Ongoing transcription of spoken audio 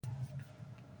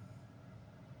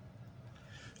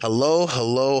Hello,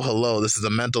 hello, hello. This is the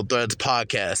Mental Threads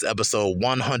Podcast, episode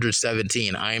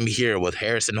 117. I am here with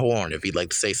Harrison Horne, if you'd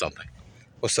like to say something.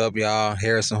 What's up, y'all?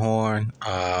 Harrison Horne.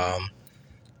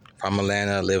 From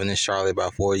Atlanta, living in Charlotte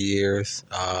about 4 years.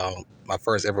 My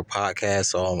first ever podcast,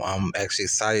 so I'm actually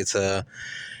excited to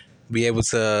be able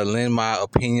to lend my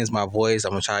opinions, my voice.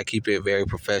 I'm going to try to keep it very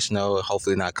professional,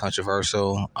 hopefully not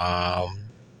controversial.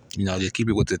 Just keep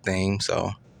it with the theme,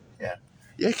 so...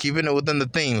 Yeah, keeping it within the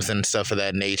themes and stuff of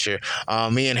that nature.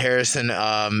 Me and Harrison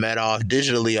met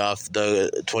digitally off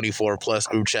the 24 plus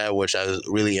group chat, which I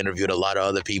really interviewed a lot of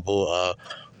other people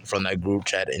from that group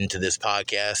chat into this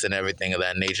podcast and everything of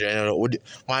that nature. And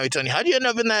mind me telling you, how did you end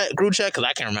up in that group chat? Because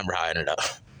I can't remember how I ended up.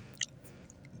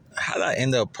 How did I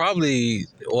end up? Probably,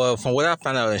 well, from what I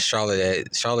found out in Charlotte,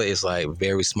 that Charlotte is like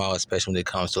very small, especially when it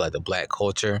comes to like the black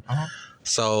culture. Uh-huh.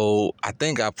 So I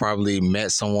think I probably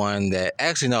met someone that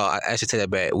I should take that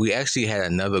back. We actually had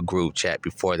another group chat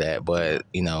before that, but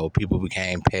people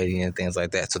became petty and things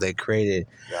like that. So they created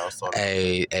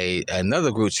another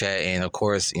group chat, and of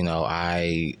course,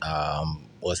 I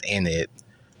was in it.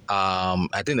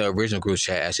 I think the original group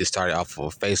chat actually started off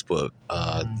of Facebook,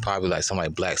 probably like some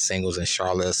like black singles in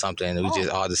Charlotte or something. And we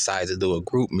just all decided to do a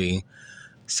group me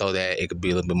so that it could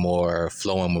be a little bit more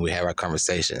flowing when we have our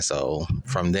conversation. So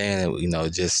from then,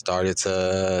 just started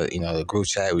to, the group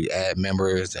chat, we add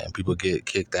members and people get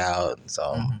kicked out.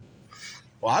 So,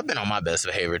 Well, I've been on my best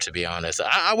behavior, to be honest.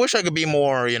 I wish I could be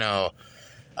more,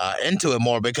 into it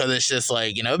more, because it's just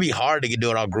like, it'd be hard to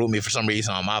do it on GroupMe for some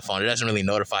reason on my phone. It doesn't really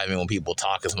notify me when people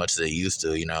talk as much as it used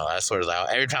to. I sort of like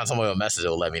every time somebody will message, it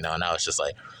will let me know. Now it's just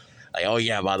like, oh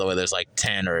yeah, by the way, there's like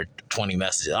 10 or 20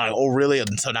 messages. Like, oh really?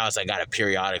 And so now it's like I gotta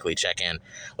periodically check in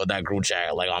with that group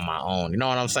chat like on my own. You know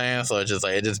what I'm saying? So it's just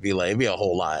like it'd be a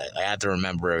whole lot. I have to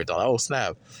remember everything. Like, oh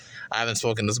snap, I haven't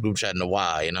spoken to this group chat in a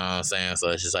while. You know what I'm saying? So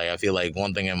it's just like I feel like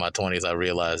one thing in my 20s I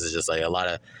realized is just like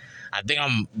I think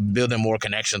I'm building more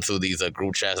connection through these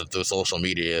group chats and through social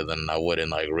media than I would in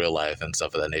like real life and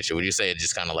stuff of that nature. Would you say it's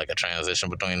just kind of like a transition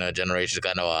between generations?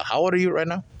 Kind of. How old are you right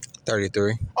now?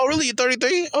 33. Oh, really? You're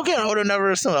 33? Okay, I would have never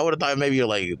assumed. I would have thought maybe you're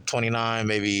like 29,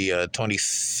 maybe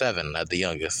 27 at the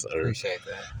youngest. Appreciate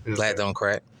that. Black don't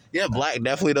crack. Yeah, black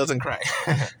definitely doesn't crack.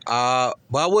 But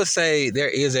I would say there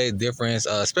is a difference,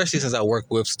 especially since I work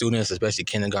with students, especially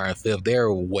kindergarten, fifth.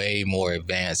 They're way more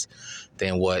advanced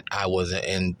than what I was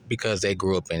in because they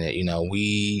grew up in it.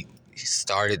 We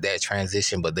started that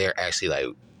transition, but they're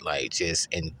actually like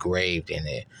just engraved in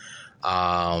it.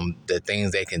 The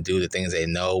things they can do, the things they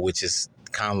know, which is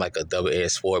kind of like a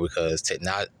double-edged sword because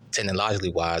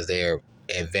technologically wise, they're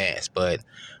advanced, but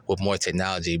with more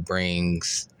technology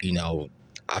brings,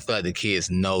 I feel like the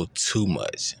kids know too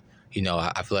much.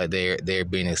 I feel like they're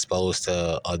being exposed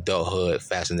to adulthood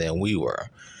faster than we were.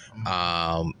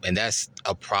 And that's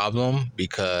a problem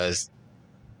because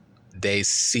they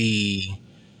see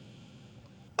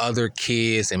other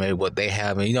kids and maybe what they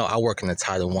have. And, I work in a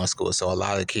Title I school, so a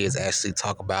lot of the kids actually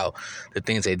talk about the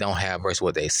things they don't have versus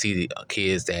what they see the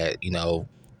kids that,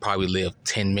 probably live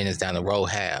 10 minutes down the road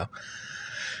have.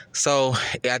 So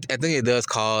I think it does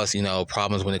cause,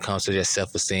 problems when it comes to their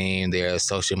self-esteem, their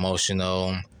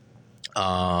social-emotional.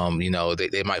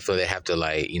 They might feel they have to,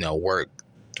 work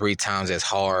 3 times as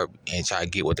hard and try to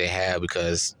get what they have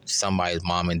because somebody's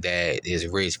mom and dad is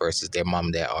rich versus their mom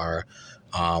and dad are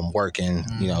working,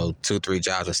 2-3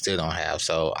 jobs and still don't have.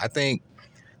 So I think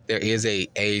there is a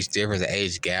age difference, an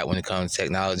age gap when it comes to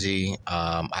technology.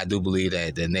 I do believe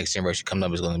that the next generation coming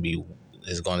up is going to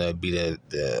be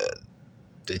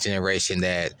the generation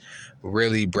that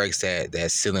really breaks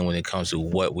that ceiling when it comes to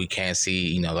what we can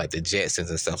see, like the Jetsons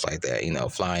and stuff like that,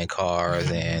 flying cars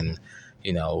and,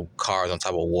 cars on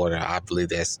top of water. I believe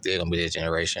they're going to be their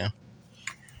generation.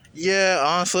 Yeah,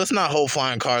 honestly, let's not hope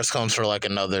flying cars comes for like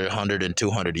another 100 and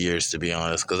 200 years, to be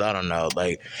honest, because I don't know,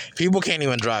 like people can't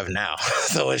even drive now.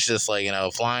 So it's just like,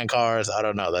 flying cars, I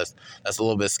don't know, that's a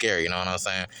little bit scary, you know what I'm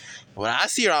saying? But I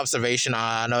see your observation.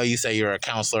 I know you say you're a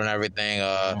counselor and everything.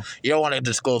 You don't want to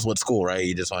disclose what school, right?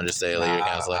 You just want to say you're a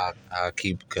counselor. I'll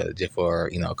keep just for,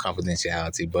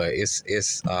 confidentiality, but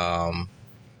it's on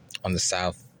the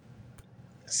southwest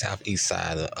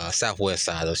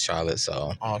side of Charlotte.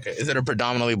 So okay, is it a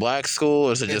predominantly black school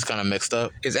or is it just kind of mixed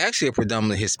up? It's actually a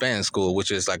predominantly Hispanic school,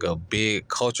 which is like a big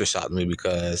culture shock to me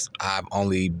because I've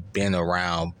only been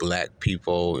around black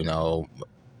people,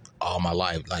 all my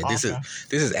life. Like this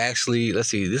is actually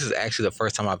the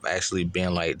first time I've actually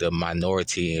been like the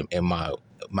minority in my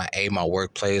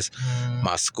workplace,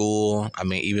 my school. I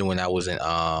mean, even when I was in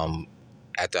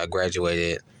after I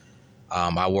graduated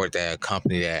I worked at a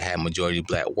company that had majority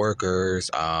black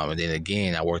workers, and then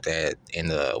again, I worked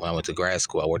when I went to grad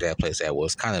school. I worked at a place that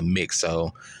was kind of mixed.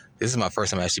 So this is my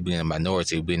first time actually being a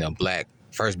minority, being black,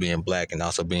 and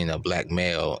also being a black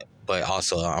male. But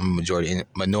also, I'm a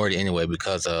minority anyway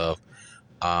because of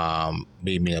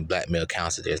me being a black male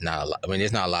counselor. There's not a lot. I mean,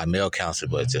 there's not a lot of male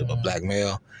counselors, but it's a black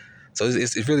male. So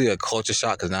it's really a culture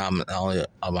shock because now I'm not only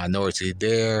a minority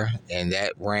there in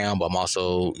that realm, but I'm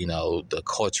also, the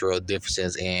cultural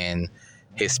differences in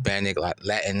Hispanic, like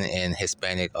Latin and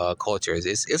Hispanic cultures.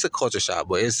 It's a culture shock,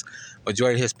 but it's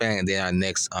majority Hispanic, and then our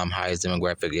next highest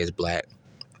demographic is black.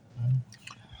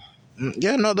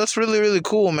 Yeah, no, that's really, really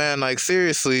cool, man. Like,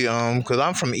 seriously, because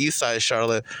I'm from East Side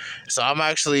Charlotte, so I'm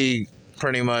actually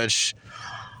pretty much,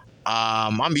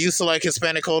 I'm used to like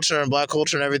Hispanic culture and black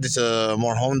culture and everything to a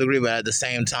more home degree, but at the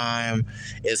same time,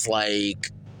 it's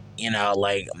like,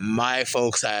 like my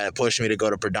folks had pushed me to go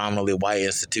to predominantly white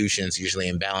institutions, usually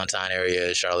in Ballantyne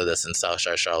area, Charlotte, that's in South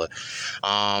Side Charlotte,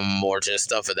 or just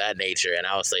stuff of that nature. And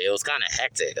I would say it was kind of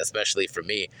hectic, especially for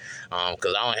me,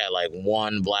 because I only had like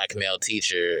one black male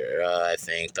teacher, I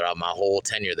think, throughout my whole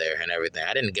tenure there and everything.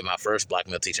 I didn't get my first black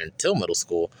male teacher until middle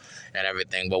school and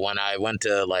everything. But when I went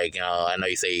to like, I know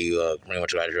you say you pretty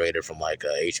much graduated from like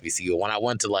HBCU. When I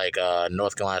went to like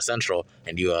North Carolina Central,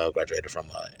 and you graduated from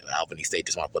Albany State,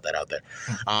 just want to put that out there.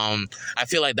 I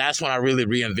feel like that's when I really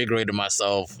reinvigorated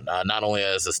myself, not only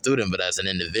as a student but as an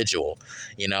individual.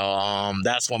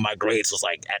 That's when my grades was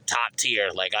like at top tier.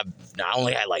 Like I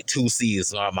only had like 2 C's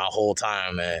throughout my whole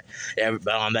time, and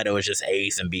on that it was just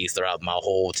A's and B's throughout my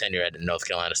whole tenure at North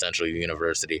Carolina Central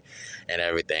University and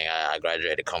everything. I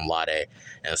graduated cum laude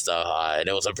and stuff, and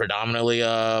it was a predominantly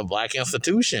black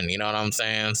institution. You know what I'm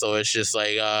saying? So it's just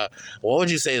like, what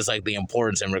would you say is like the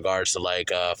importance in regards to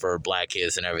like for black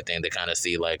kids and everything to kind of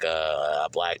see like a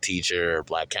black teacher or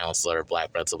black counselor or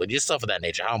black principal, just stuff of that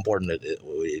nature? How important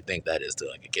would you think that is to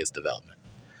like a kid's development?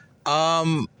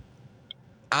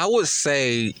 I would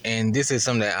say, and this is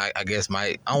something that I guess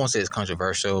I don't want to say it's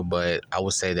controversial, but I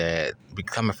would say that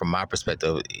coming from my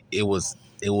perspective, it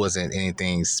wasn't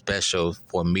anything special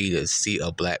for me to see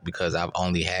a black, because I've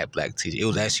only had black teachers. It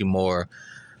was actually more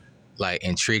like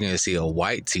intriguing to see a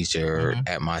white teacher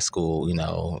at my school.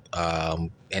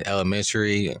 In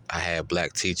elementary, I had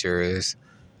black teachers.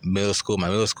 My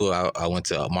middle school, I went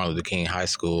to Martin Luther King High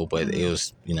School, but it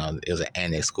was, it was an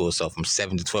annex school. So from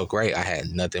 7th to 12th grade, I had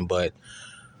nothing but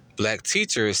black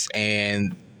teachers.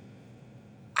 And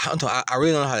I don't know, I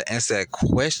really don't know how to answer that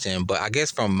question, but I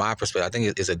guess from my perspective, I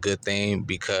think it's a good thing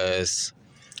because,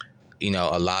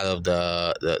 a lot of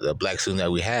the black students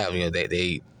that we have,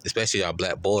 they especially our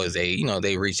black boys,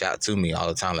 they reach out to me all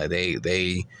the time. Like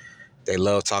they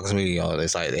love talking to me.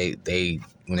 It's like they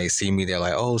when they see me, they're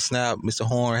like, "Oh snap, Mr.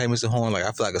 Horne, hey Mr. Horne." Like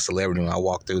I feel like a celebrity when I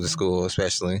walk through the school,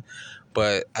 especially.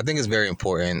 But I think it's very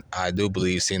important. I do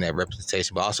believe seeing that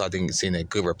representation, but also I think seeing a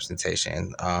good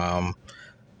representation.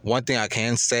 One thing I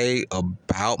can say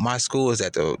about my school is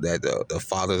that the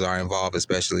fathers are involved,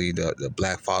 especially the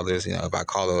black fathers. If I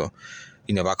call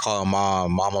a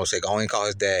mom will say, "Go and call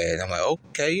his dad." And I'm like,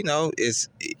 okay,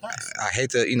 I hate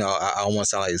to, I don't want to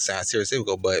sound like it sounds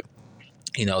stereotypical, but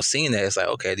seeing that, it's like,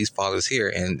 okay, these fathers here,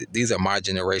 and these are my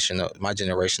generation of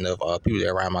people that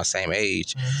are around my same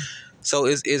age. So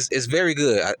it's very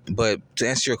good. But to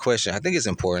answer your question, I think it's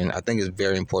important. I think it's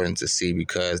very important to see,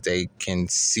 because they can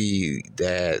see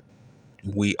that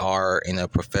we are in a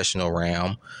professional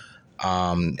realm.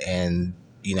 And,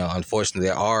 unfortunately,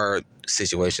 there are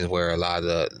situations where a lot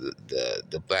of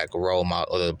the black role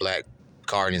model or the black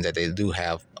guardians that they do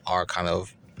have are kind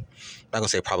of, I'm not gonna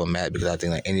say problematic, because I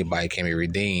think like anybody can be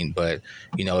redeemed, but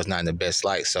it's not in the best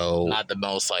light. So Not the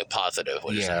most like positive.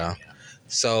 Yeah.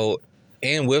 So,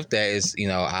 and with that is,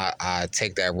 I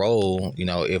take that role.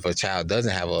 If a child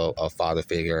doesn't have a father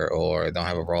figure or don't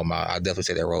have a role model, I definitely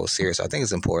take that role serious. I think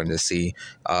it's important to see.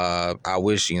 I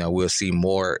wish we'll see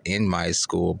more in my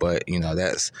school, but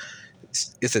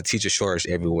it's a teacher shortage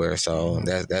everywhere. So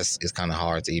it's kind of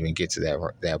hard to even get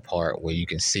to that part where you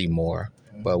can see more.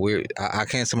 But I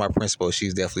can't say my principal.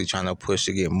 She's definitely trying to push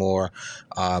to get more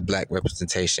black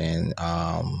representation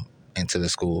into the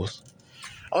schools.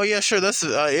 Oh yeah, sure. That's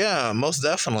yeah, most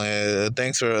definitely.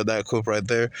 Thanks for that quote right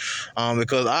there,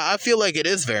 because I feel like it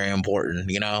is very important.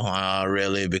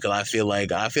 Really, because I feel like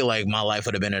my life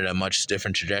would have been in a much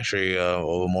different trajectory,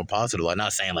 or more positive. I'm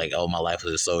not saying like, oh, my life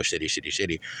was so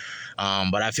shitty.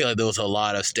 But I feel like there was a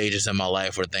lot of stages in my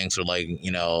life where things were like,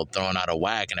 thrown out of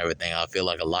whack and everything. I feel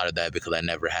like a lot of that because I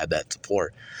never had that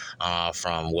support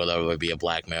from whether it would be a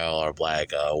black male or a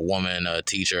black woman, a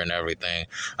teacher, and everything.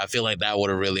 I feel like that would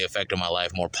have really affected my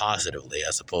life more more positively,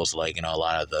 as opposed to like, you know, a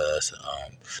lot of the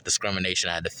discrimination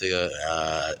I had to feel,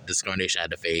 discrimination I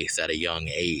had to face at a young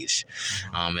age,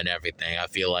 and everything. I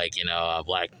feel like, you know,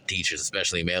 black teachers,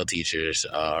 especially male teachers,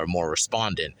 are more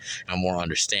respondent and more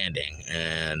understanding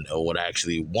and would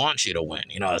actually want you to win,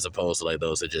 you know, as opposed to like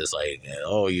those that just like,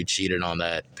 oh, you cheated on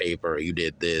that paper, you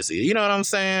did this, you know what I'm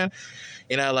saying?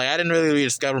 You know, like I didn't really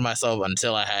rediscover myself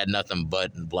until I had nothing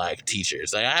but black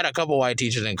teachers. Like I had a couple white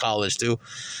teachers in college too,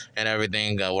 and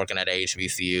everything, working at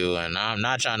HBCU. And I'm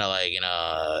not trying to like, you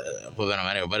know, put them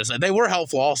on anywhere, but it's like they were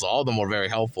helpful also. All of them were very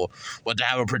helpful. But to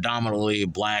have a predominantly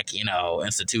black, you know,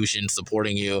 institution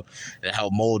supporting you that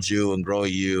help mold you and grow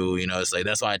you, you know, it's like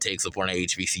that's why I take supporting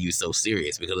HBCU so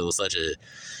serious, because it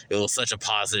was such a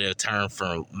positive turn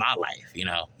for my life, you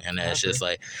know. And it's just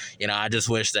like, you know, I just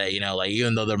wish that, you know, like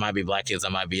even though there might be black kids, I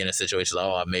might be in a situation like,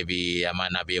 oh, maybe I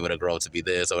might not be able to grow up to be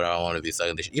this or whatever. I want to be stuck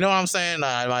in this. You know what I'm saying?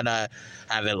 I might not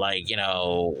have it like, you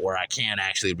know, where I can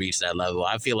actually reach that level.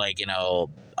 I feel like, you know,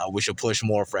 we should push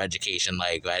more for education,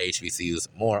 like at HBCUs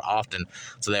more often,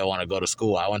 so they want to go to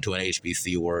school. I went to an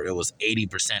HBCU where it was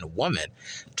 80% women,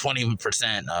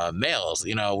 20% males,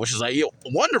 you know, which is like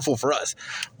wonderful for us.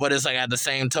 But it's like at the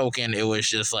same token, it was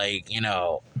just like, you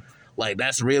know, like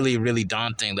that's really, really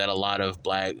daunting that a lot of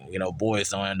black, you know, boys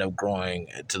don't end up growing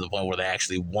to the point where they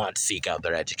actually want to seek out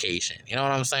their education. You know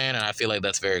what I'm saying? And I feel like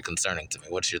that's very concerning to me.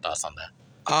 What's your thoughts on that?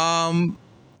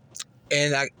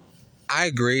 And I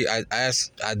agree.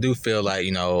 I do feel like,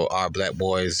 you know, our black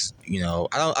boys, you know,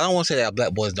 I don't want to say that our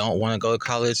black boys don't want to go to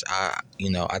college. I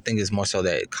think it's more so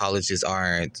that colleges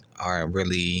aren't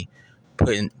really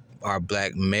putting our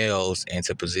black males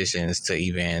into positions to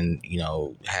even, you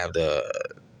know, have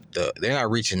they're not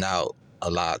reaching out a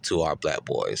lot to our black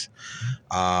boys.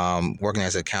 Working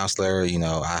as a counselor, you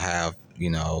know,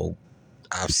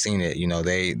 I've seen it. You know,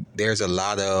 there's a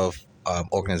lot of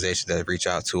organizations that reach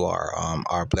out to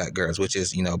our black girls, which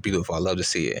is, you know, beautiful. I love to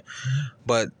see it,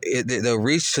 but the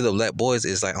reach to the black boys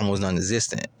is like almost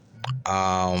non-existent.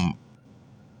 And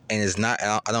it's not.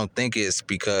 I don't think it's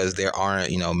because there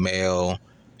aren't, you know, male,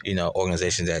 you know,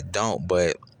 organizations that don't,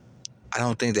 but I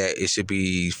don't think that it should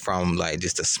be from like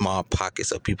just a small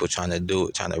pockets of people trying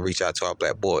to reach out to our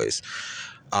black boys.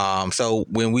 So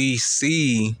when we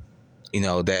see,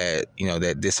 that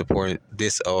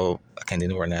I can't say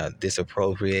the word now,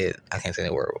 disappropriate. I can't say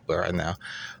the word right now,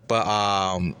 but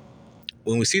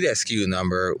when we see that skewed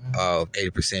number of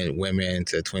 80% women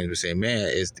to 20% men,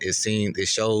 it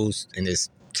shows and it's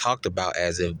talked about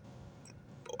as if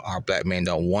our black men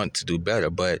don't want to do better,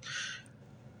 but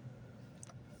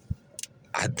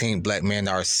I think black men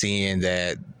are seeing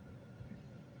that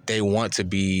they want to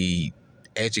be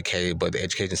educated, but the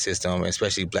education system,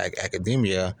 especially black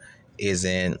academia,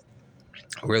 isn't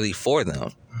really for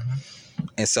them.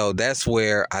 And so that's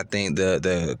where I think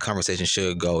the conversation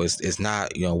should go. It's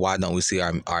not, why don't we see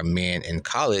our men in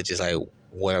college? It's like,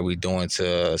 what are we doing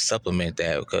to supplement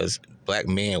that? Because black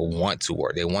men want to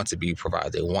work. They want to be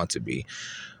provided. They want to be.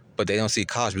 But they don't see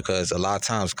college because a lot of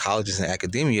times colleges and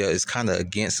academia is kind of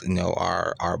against,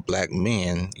 our black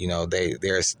men.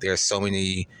 There's so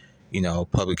many,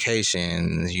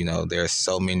 publications, there's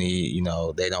so many,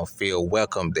 they don't feel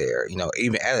welcome there,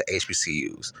 even at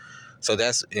HBCUs. So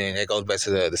that goes back to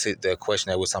the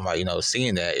question that we're talking about,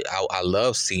 seeing that. I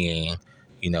love seeing,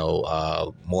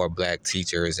 more black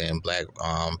teachers and black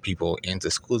people into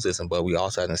school system, but we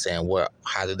also understand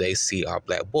how do they see our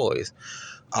black boys?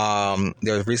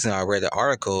 There was recently I read an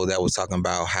article that was talking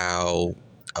about how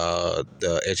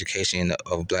the education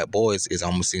of black boys is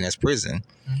almost seen as prison.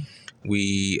 There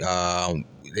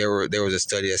was a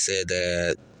study that said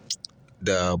that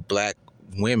the black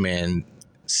women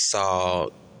saw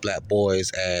black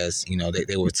boys as,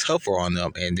 they were tougher on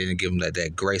them and didn't give them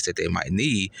that grace that they might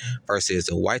need, versus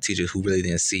the white teachers who really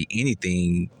didn't see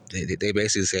anything. They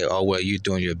basically said, oh, well, you're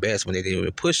doing your best, when they didn't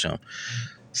really push them.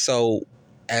 So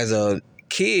as a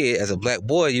kid, as a black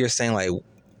boy, you're saying like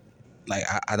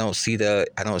I don't see the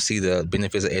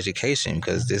benefits of education,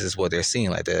 because this is what they're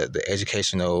seeing. Like the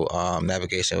educational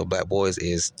navigation of black boys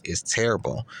is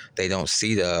terrible. They don't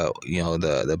see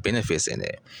the benefits in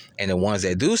it, and the ones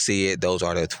that do see it, those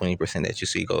are the 20% that you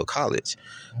see go to college.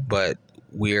 But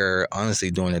we're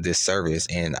honestly doing a disservice,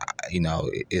 and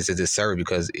it's a disservice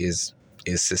because it's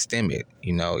systemic.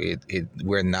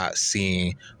 We're not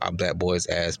seeing our black boys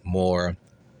as more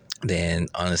than,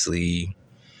 honestly,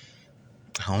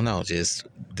 I don't know, just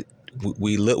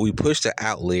we push the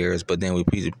outliers, but then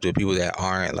the people that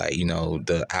aren't like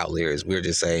the outliers, we're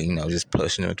just saying just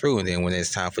pushing them through, and then when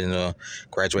it's time for them to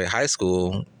graduate high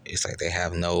school, it's like they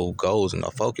have no goals and no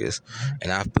focus.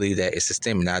 And I believe that it's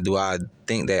systemic. Now, do I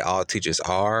think that all teachers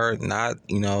are not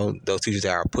those teachers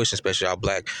that are pushing, especially our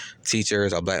black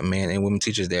teachers, our black men and women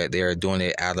teachers, that they're doing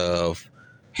it out of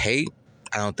hate?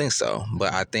 I don't think so,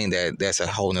 but I think that that's a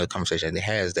whole nother conversation that it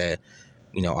has, that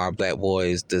our black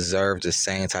boys deserve the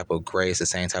same type of grace, the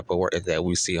same type of work that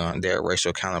we see on their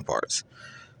racial counterparts.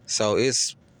 So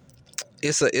it's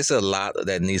a lot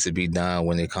that needs to be done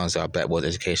when it comes to our black boys'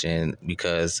 education,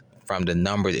 because from the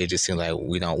numbers, it just seems like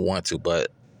we don't want to.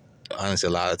 But honestly,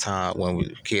 a lot of time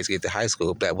when kids get to high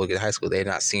school, black boys get to high school, they're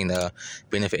not seeing a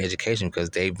benefit education because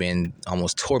they've been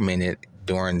almost tormented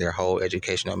during their whole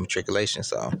educational matriculation.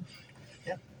 So.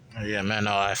 Yeah, man,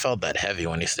 no, I felt that heavy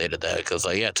when he stated that, because,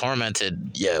 like, yeah,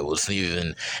 tormented, yeah, it wasn't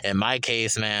even, in my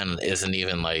case, man, isn't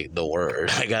even, like, the word.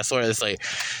 Like, I swear,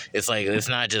 it's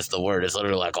not just the word, it's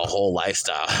literally, like, a whole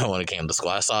lifestyle when it came to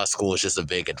school. I saw school as just a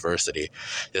big adversity.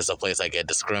 It's a place I get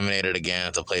discriminated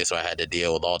against, a place where I had to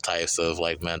deal with all types of,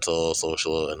 like, mental,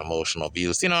 social, and emotional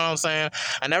abuse, you know what I'm saying?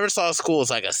 I never saw school as,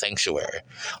 like, a sanctuary.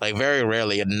 Like, very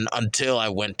rarely, until I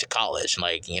went to college.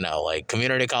 Like, like,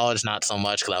 community college, not so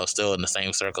much, because I was still in the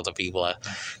same circle of people I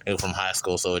knew from high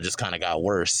school, so it just kind of got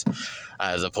worse,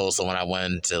 as opposed to when I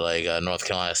went to like North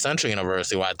Carolina Central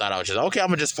University, where I thought I was just I'm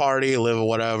gonna just party, live or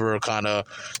whatever kind of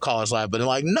college life. But then,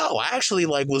 like, no, I actually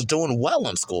like was doing well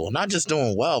in school, not just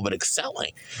doing well, but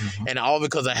excelling. And all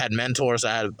because I had mentors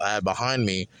I had behind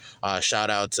me.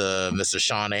 Shout out to Mr.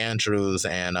 Sean Andrews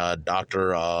and Dr.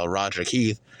 Roger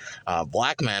Keith.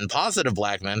 Black men, positive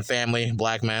black men, family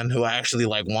black men, who actually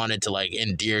like wanted to like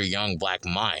endear young black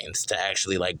minds to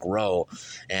actually like grow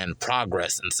and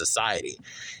progress in society,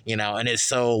 and it's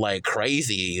so like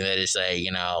crazy that it's like,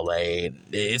 like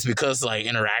it's because like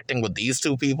interacting with these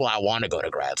two people, I want to go to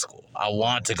grad school. I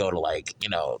want to go to like,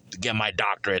 get my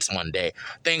doctorates one day,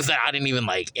 things that I didn't even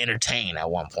like entertain at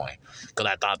one point, because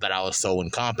I thought that I was so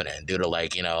incompetent due to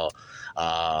like, the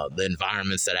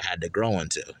environments that I had to grow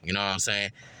into, you know what I'm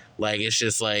saying? Like, it's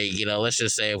just like, let's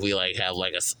just say if we like have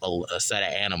like a set of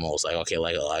animals, like, okay,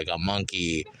 like a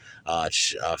monkey, a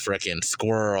freaking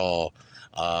squirrel,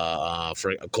 a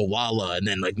koala, and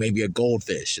then like maybe a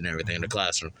goldfish and everything in the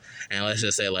classroom. And let's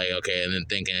just say like, okay, and then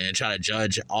thinking and try to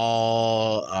judge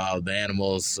all the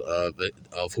animals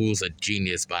of who's a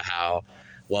genius by how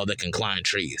well they can climb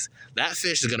trees. That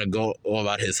fish is going to go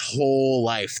about his whole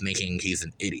life thinking he's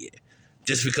an idiot,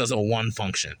 just because of one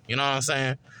function. You know what I'm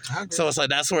saying? So it's like,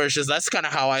 that's kind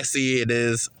of how I see it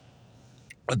is.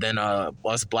 But then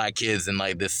us black kids in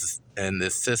like this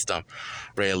system,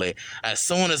 really, as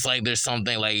soon as like there's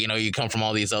something like, you come from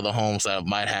all these other homes that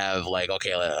might have like,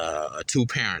 okay, a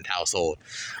 2-parent household,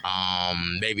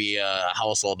 maybe a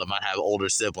household that might have older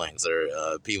siblings,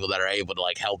 or people that are able to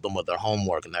like help them with their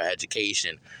homework and their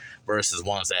education, versus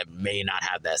ones that may not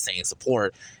have that same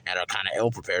support and are kind of ill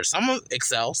prepared. Some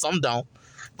excel, some don't.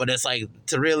 But it's like,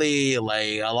 to really,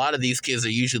 like, a lot of these kids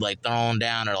are usually like thrown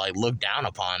down or like looked down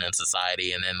upon in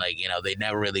society, and then like, they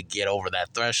never really get over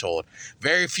that threshold.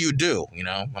 Very few do, and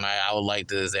I would like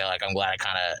to say like, I'm glad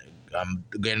I'm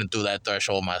getting through that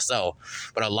threshold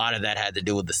myself. But a lot of that had to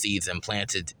do with the seeds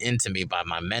implanted into me by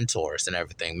my mentors and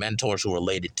everything. Mentors who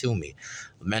related to me,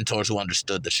 mentors who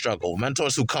understood the struggle,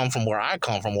 mentors who come from where I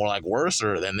come from, or like worse,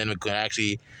 and then it could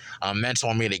actually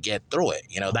mentor me to get through it.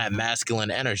 That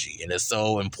masculine energy, and it's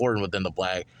so important within the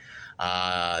black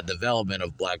development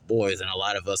of black boys. And a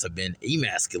lot of us have been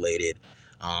emasculated,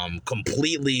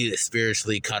 completely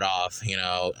spiritually cut off,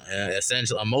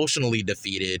 essentially emotionally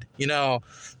defeated,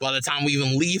 by the time we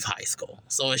even leave high school.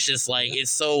 So it's just like,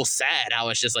 it's so sad how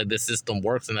it's just like the system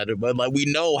works, and that, but like we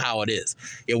know how it is.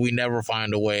 Yet we never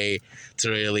find a way to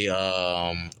really,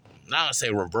 not to say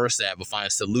reverse that, but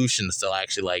find solutions to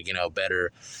actually like,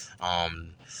 better,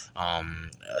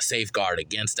 safeguard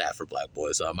against that for black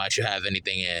boys. Might you have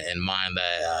anything in mind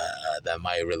that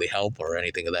might really help, or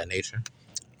anything of that nature?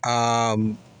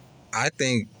 I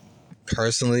think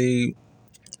personally,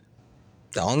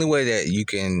 the only way that you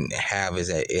can have is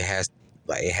that it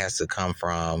has to come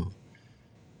from,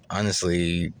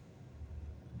 honestly,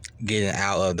 getting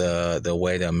out of the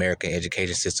way the American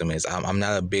education system is. I'm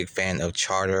not a big fan of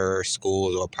charter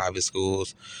schools or private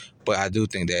schools, but I do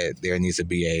think that there needs to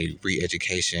be a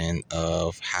re-education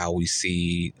of how we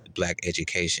see black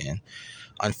education.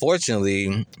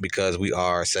 Unfortunately, because we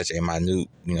are such a minute,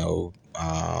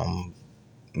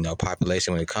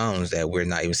 population when it comes, that we're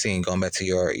not even seeing. Going back to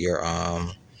your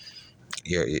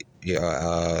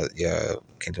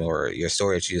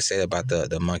story that you said about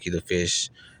the monkey, the fish,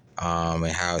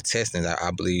 and how testing,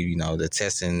 I believe, the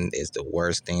testing is the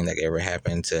worst thing that ever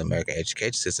happened to American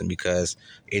education system, because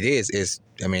I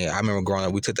remember growing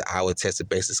up, we took the Iowa test of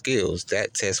basic skills.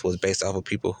 That test was based off of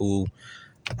people who,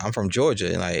 I'm from Georgia,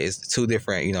 and like it's two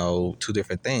different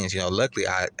things. Luckily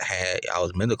I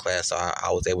was middle class, so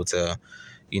I was able to,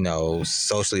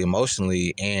 socially,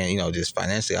 emotionally, and just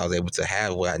financially, I was able to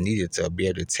have what I needed to be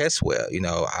able to test well.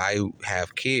 I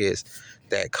have kids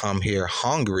that come here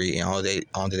hungry, and all they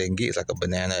can get is like a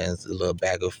banana and a little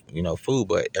bag of food.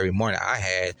 But every morning I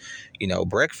had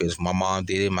breakfast. My mom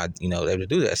did it. Able to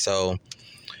do that. So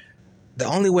the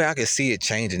only way I could see it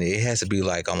changing, it has to be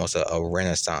like almost a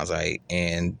renaissance, right?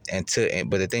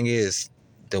 But the thing is,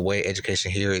 the way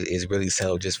education here is really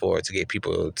settled just to get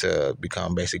people to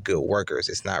become basically good workers.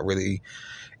 It's not really.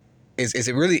 It's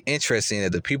really interesting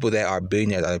that the people that are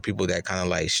billionaires are the people that kind of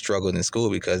like struggled in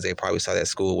school, because they probably saw that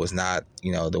school was not,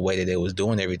 the way that they was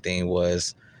doing everything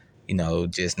was,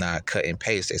 just not cut and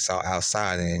paste. They saw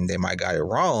outside and they might got it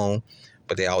wrong,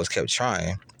 but they always kept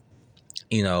trying.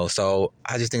 So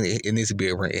I just think that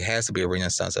it has to be a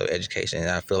renaissance of education. And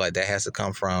I feel like that has to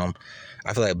come from,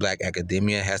 I feel like Black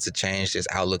academia has to change this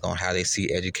outlook on how they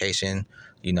see education.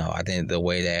 I think the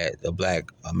way that the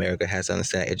Black America has to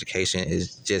understand education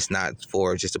is just not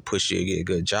just to push you to get a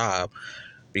good job,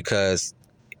 because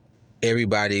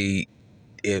everybody,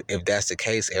 if that's the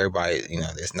case, everybody,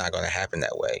 it's not going to happen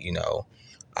that way.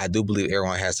 I do believe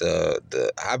everyone has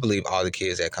I believe all the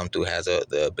kids that come through has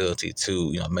the ability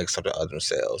to, make something of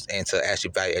themselves and to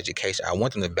actually value education. I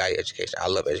want them to value education. I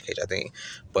love education, I think.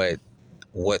 But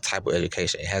what type of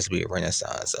education? It has to be a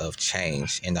renaissance of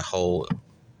change in the whole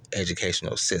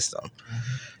educational system.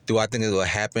 Mm-hmm. Do I think it will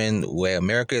happen where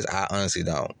America is? I honestly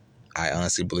don't. I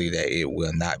honestly believe that it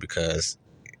will not, because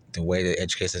the way the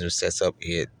education system sets up,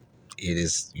 it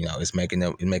is, it's making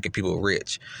people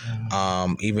rich.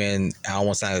 Mm-hmm. Even, I don't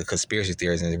want to sound like a conspiracy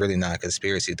theorist, and it's really not a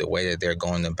conspiracy. The way that they're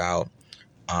going about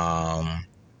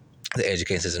the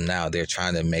education system now, they're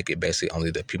trying to make it basically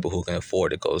only the people who can afford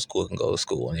to go to school can go to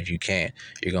school, and if you can't,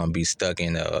 you're going to be stuck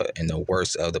in the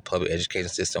worst of the public education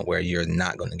system, where you're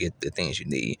not going to get the things you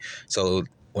need. So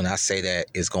when I say that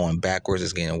it's going backwards,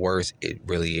 it's getting worse, it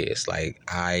really is. Like,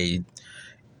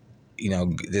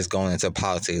 just going into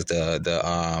politics,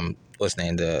 the what's his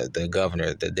name, the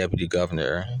governor, the deputy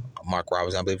governor, Mark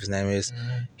Roberts, I believe his name is.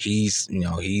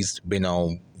 Mm-hmm. He's been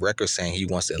on record saying he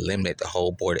wants to eliminate the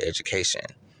whole board of education.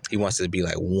 He wants to be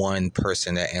like one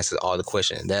person that answers all the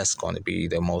questions. That's going to be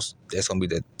the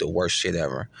worst shit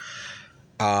ever.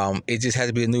 It just has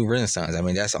to be a new renaissance. I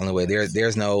mean, that's the only way.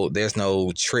 There's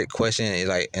no trick question. It's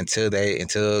like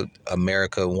until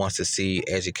America wants to see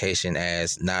education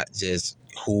as not just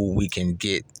who we can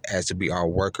get as to be our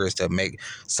workers to make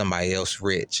somebody else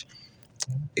rich,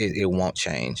 it won't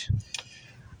change.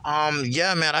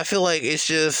 Yeah, man, I feel like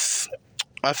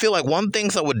one thing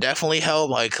that would definitely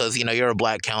help, like, because you're a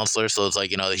Black counselor, so it's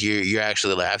like you're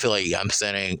actually like, I feel like I'm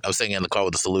sitting in the car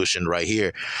with the solution right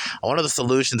here. One of the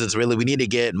solutions is really we need to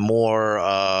get more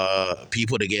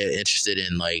people to get interested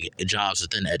in like jobs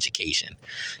within education.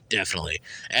 Definitely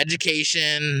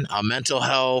education, mental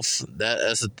health.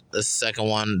 That's the second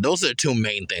one. Those are the two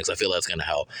main things I feel that's going to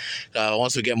help.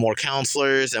 Once we get more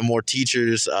counselors and more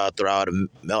teachers throughout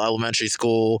elementary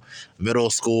school,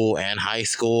 middle school, and high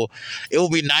school, it will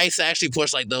be nice to actually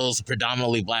push like those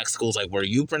predominantly Black schools, like where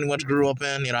you pretty much grew up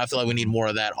in. I feel like we need more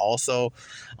of that also.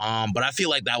 But I feel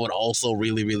like that would also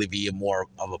really, really be more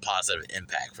of a positive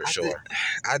impact for sure.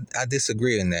 I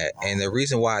disagree in that. And the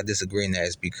reason why I disagree in that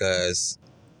is because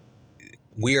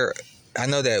I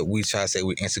know that we try to say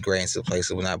we integrate into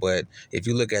places or not, but if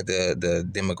you look at the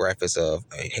demographics of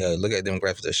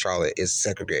Charlotte, it's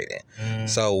segregated. Mm.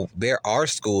 So there are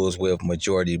schools with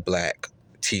majority Black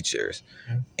teachers,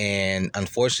 and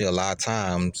unfortunately, a lot of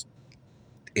times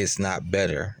it's not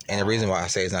better. And the reason why I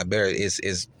say it's not better is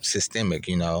systemic.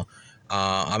 We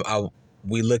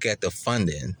look at the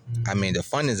funding. Mm. I mean, the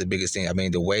funding is the biggest thing. I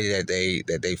mean, the way that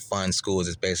they fund schools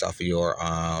is based off of your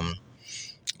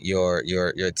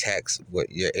tax,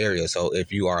 your area. So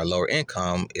if you are lower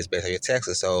income, it's based on your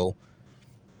taxes. So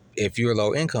if you're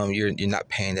low income, you're not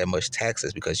paying that much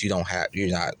taxes because you don't have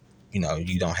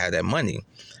that money.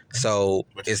 So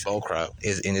it's bull crap.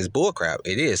 It's bull crap.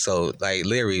 It is. So like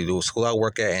literally the school I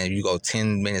work at, and you go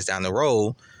 10 minutes down the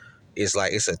road, it's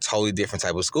like it's a totally different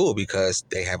type of school because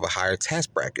they have a higher tax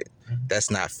bracket. Mm-hmm.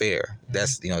 That's not fair.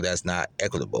 Mm-hmm. That's not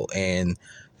equitable. And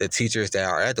the teachers that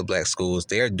are at the Black schools,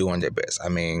 they're doing their best. I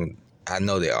mean, I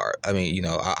know they are. I mean,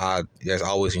 there's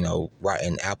always,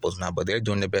 rotten apples now, but they're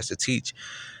doing their best to teach.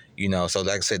 So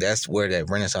like I said, that's where that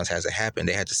renaissance has to happen.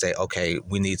 They had to say, okay,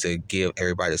 we need to give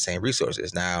everybody the same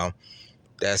resources. Now,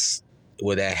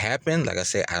 will that happen? Like I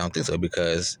said, I don't think so,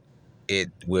 because it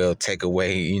will take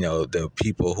away, the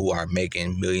people who are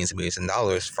making millions and millions of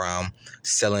dollars from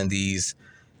selling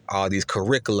all these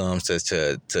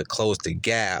curriculums to close the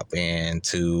gap and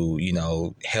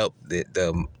to help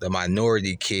the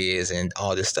minority kids and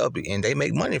all this stuff, and they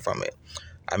make money from it.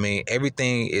 I mean,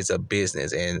 everything is a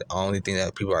business, and the only thing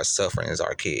that people are suffering is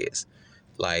our kids.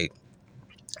 Like,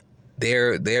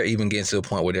 they're even getting to the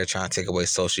point where they're trying to take away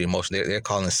social emotion. They're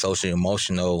calling social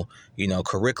emotional,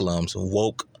 curriculums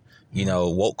woke,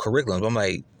 woke curriculums. I'm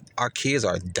like, our kids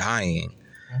are dying.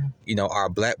 Our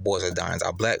black boys are dying.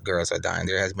 Our black girls are dying.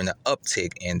 There has been an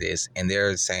uptick in this, and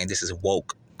they're saying this is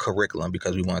woke curriculum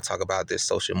because we want to talk about the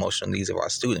social emotional needs of our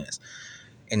students.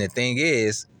 And the thing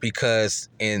is,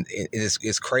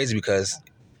 it's crazy because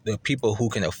the people who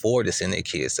can afford to send their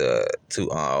kids to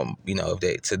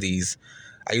these.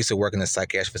 I used to work in a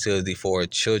psychiatric facility for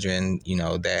children,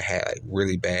 that had like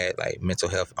really bad like mental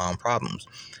health problems.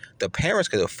 The parents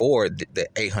could afford the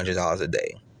 $800 a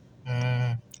day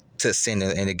to send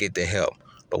them and to get the help.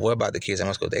 But what about the kids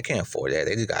in school? They can't afford that.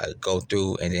 They just got to go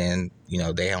through, and then,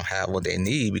 they don't have what they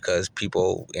need because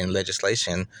people in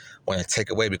legislation want to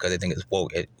take away because they think it's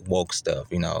woke stuff.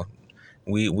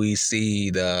 We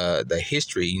see the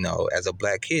history, as a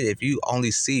black kid. If you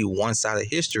only see one side of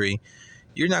history,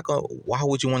 you're not going to, why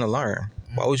would you want to learn?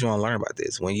 Why would you want to learn about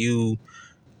this? When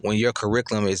your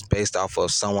curriculum is based off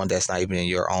of someone that's not even in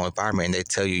your own environment, and they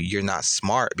tell you you're not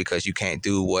smart because you can't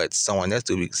do what someone else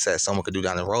do, because someone could do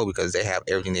down the road because they have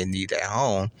everything they need at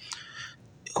home,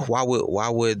 why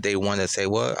would they want to say,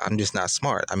 well, I'm just not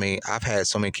smart? I mean, I've had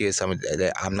so many kids tell me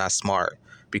that I'm not smart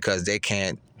because they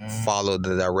can't follow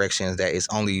the directions that it's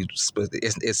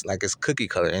like it's cookie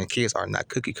cutter, and kids are not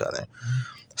cookie cutter.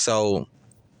 So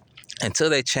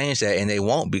until they change that, and they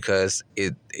won't, because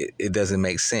it doesn't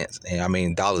make sense. And I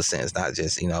mean dollar sense, not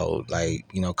just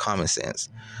common sense.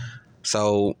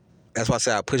 So that's why I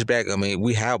say I push back. I mean,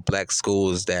 we have black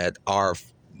schools that are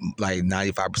like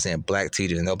 95% black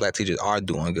teachers, and those black teachers are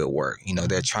doing good work.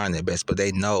 They're trying their best, but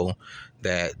they know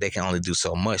that they can only do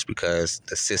so much because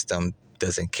the system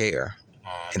doesn't care,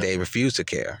 and they refuse to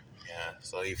care. Yeah.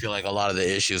 So you feel like a lot of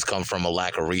the issues come from a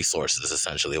lack of resources,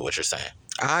 essentially, what you're saying.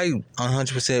 I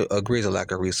 100% agree with the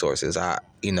lack of resources.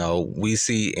 We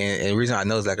see, and the reason I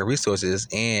know it's lack of resources,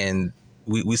 and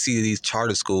we see these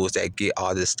charter schools that get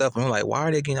all this stuff, and I'm like, why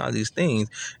are they getting all these things?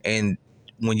 And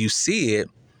when you see it,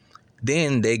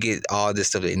 then they get all this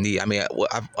stuff they need. I mean,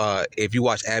 if you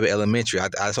watch Abbott Elementary,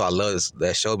 that's why I love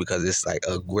that show, because it's like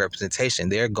a representation.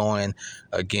 They're going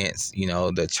against,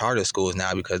 the charter schools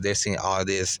now because they're seeing all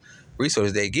this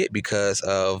resources they get because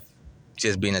of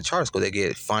just being a charter school. They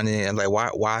get funding, and like,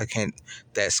 why can't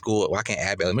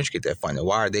Abbott Elementary get that funding?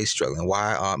 Why are they struggling?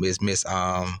 Why is Miss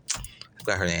I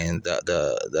forgot her name,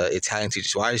 the Italian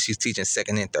teacher, why is she teaching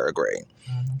second and third grade?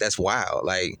 That's wild.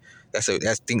 Like, those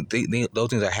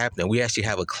things are happening. We actually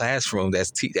have a classroom that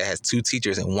has two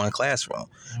teachers in one classroom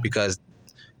because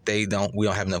we don't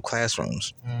have enough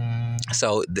classrooms.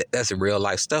 So that's real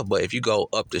life stuff. But if you go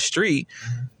up the street,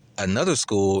 another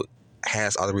school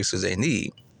has all the resources they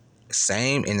need,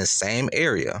 in the same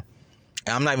area.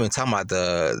 And I'm not even talking about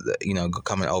the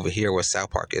coming over here where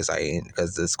South Park is,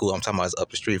 because the school I'm talking about is up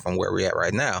the street from where we're at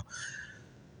right now.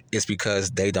 It's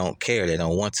because they don't care. They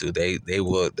don't want to. They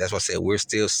will. That's why I said we're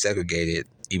still segregated,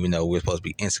 even though we're supposed to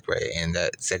be integrated. And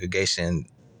that segregation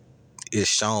is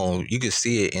shown. You can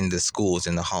see it in the schools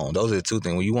and the home. Those are the two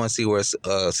things. When you want to see where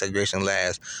segregation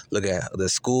lasts, look at the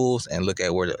schools and look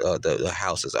at where the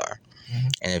houses are.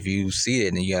 And if you see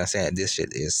it, then you understand this shit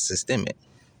is systemic.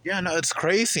 Yeah, no, it's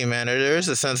crazy, man. There is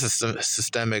a sense of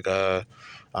systemic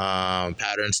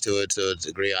patterns to it to a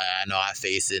degree. I know I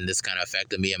face it, and this kind of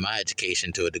affected me in my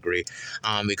education to a degree,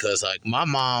 because like my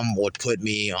mom would put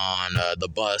me on the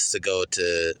bus to go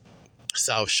to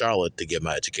South Charlotte to get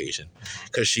my education,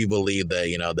 because she believed that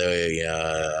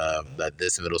that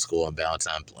this middle school in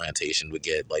Ballantyne Plantation would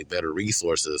get like better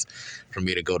resources for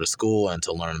me to go to school and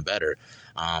to learn better.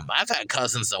 I've had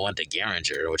cousins that went to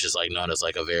Garinger, which is like known as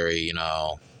like a very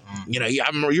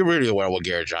you're really aware of what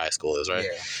Garinger High School is, right?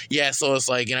 Yeah. So it's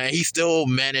like, he still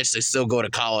managed to still go to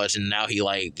college, and now he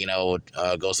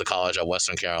goes to college at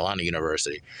Western Carolina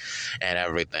University and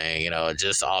everything,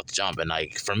 just off the jump. And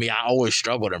like, for me, I always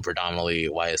struggled in predominantly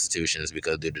white institutions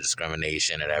because due to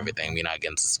discrimination and everything, me not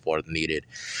getting the support needed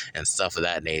and stuff of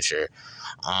that nature.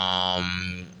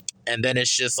 And then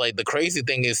it's just like, the crazy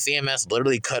thing is CMS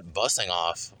literally cut busing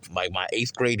off like my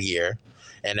 8th grade year.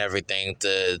 and everything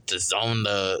to zone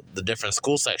the different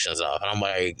school sections off. And I'm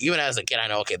like, even as a kid, I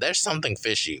know, okay, there's something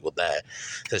fishy with that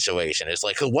situation. It's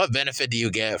like, 'cause what benefit do you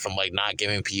get from like not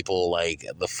giving people like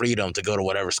the freedom to go to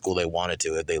whatever school they wanted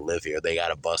to if they live here? They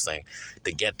got a busing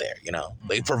to get there, you know,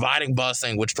 like providing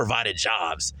busing, which provided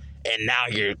jobs, and now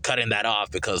you're cutting that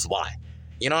off because why?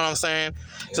 You know what I'm saying?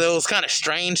 So it was kind of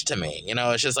strange to me. You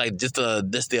know, it's just like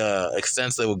the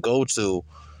extents they would go to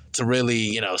really,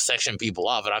 you know, section people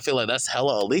off. And I feel like that's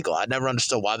hella illegal. I never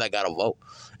understood why that got a vote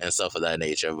and stuff of that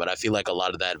nature. But I feel like a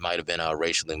lot of that might have been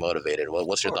racially motivated.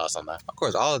 What's your thoughts on that? Of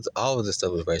course, all of this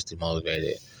stuff was racially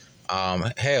motivated.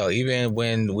 Hell, even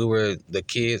when we were the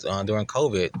kids during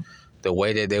COVID, the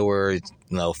way that they were, you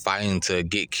know, fighting to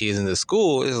get kids into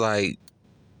school is like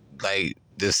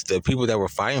this. The people that were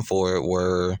fighting for it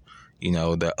were, you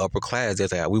know, the upper class. They're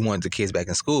like, we wanted the kids back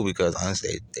in school because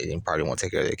honestly, they didn't probably want to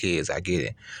take care of their kids. I get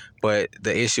it, but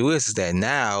the issue is that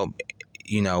now,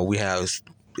 you know, we have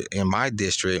in my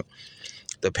district,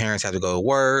 the parents have to go to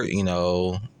work. You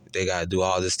know, they got to do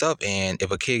all this stuff, and if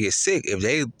a kid gets sick,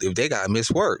 if they got to miss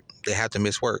work, they have to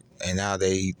miss work, and now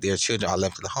their children are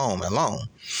left at home alone.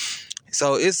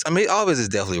 So all of it is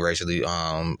definitely racially,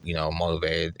 you know,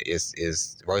 motivated.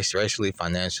 It's racially,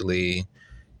 financially.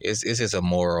 It's just a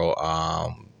moral,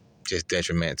 just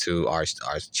detriment to our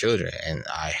children, and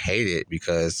I hate it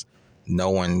because no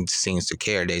one seems to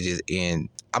care. I'm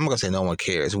not gonna say no one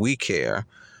cares. We care,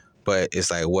 but it's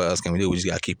like, what else can we do? We just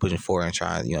gotta keep pushing forward and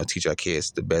trying, you know, teach our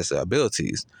kids the best of our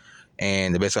abilities.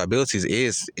 And the best of our abilities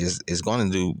is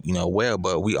going to do, you know, well,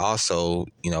 but we also,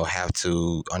 you know, have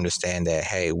to understand that,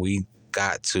 hey, we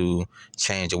got to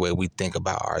change the way we think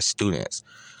about our students,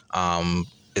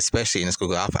 especially in the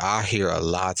school. I hear a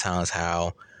lot of times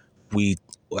how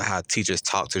teachers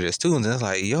talk to their students, and it's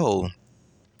like, yo,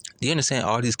 do you understand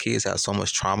all these kids have so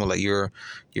much trauma? Like you're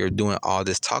doing all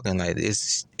this talking, like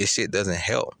this shit doesn't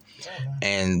help.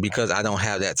 And because I don't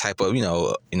have that type of, you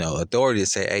know, authority to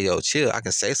say, hey, yo, chill, I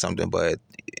can say something, but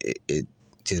it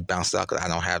just bounces out because I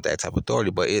don't have that type of authority.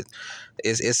 But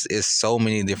it's so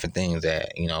many different things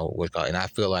that, you know, and I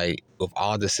feel like with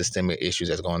all the systemic issues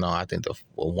that's going on, I think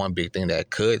one big thing that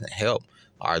could help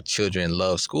our children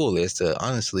love school is to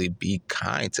honestly be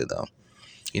kind to them.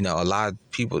 You know, a lot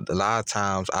of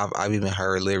times I've even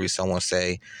heard literally someone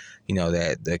say, you know,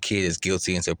 that the kid is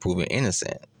guilty until proven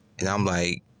innocent. And I'm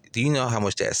like, do you know how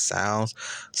much that sounds?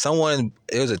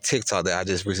 It was a TikTok that I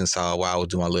just recently saw while I was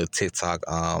doing my little TikTok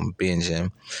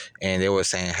binging. And they were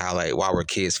saying how, like, why were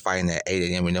kids fighting at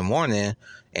 8 a.m. in the morning?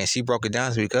 And she broke it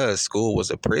down because school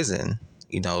was a prison.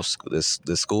 You know, the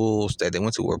schools that they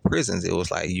went to were prisons. It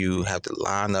was like you have to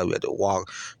line up, you have to walk,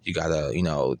 you got to, you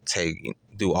know,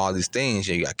 do all these things.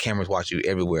 You got cameras watch you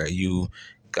everywhere. You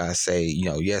gotta say, you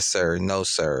know, yes sir, no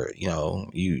sir. You know,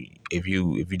 if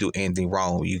you do anything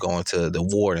wrong, you go into the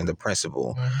ward and the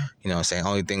principal. Mm-hmm. You know what I'm saying?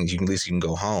 Only thing is at least you can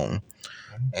go home.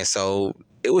 Mm-hmm. And so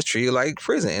it was treated like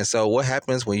prison. And so what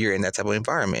happens when you're in that type of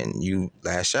environment? You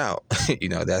lash out. You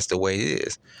know, that's the way it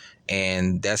is.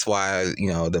 And that's why,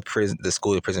 you know, the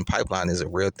school to prison pipeline is a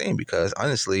real thing, because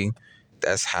honestly,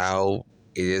 that's how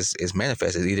it is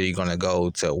manifested. Either you're gonna go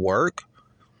to work,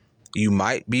 you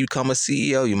might become a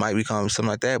CEO, you might become something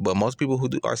like that, but most people who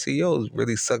are CEOs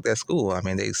really sucked at school. I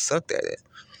mean, they sucked at it.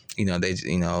 You know,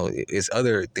 it's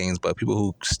other things, but people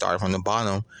who started from the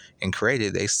bottom and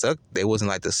created, they sucked. They wasn't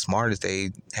like the smartest.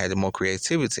 They had the more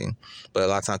creativity, but a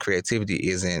lot of times creativity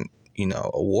isn't, you know,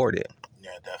 awarded. Yeah,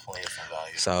 definitely is some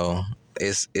value. So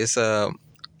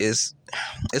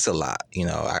it's a lot. You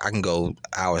know, I can go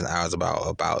hours and hours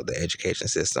about the education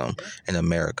system in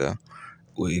America.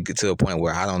 We get to a point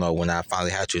where I don't know, when I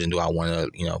finally have children, do I want to,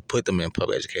 you know, put them in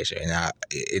public education? And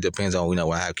it depends on, you know,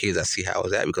 when I have kids, I see how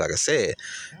it's at, because like I said,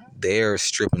 they're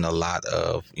stripping a lot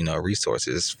of, you know,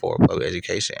 resources for public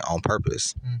education on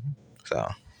purpose. Mm-hmm. So.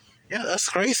 Yeah, that's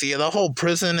crazy. The whole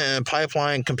prison and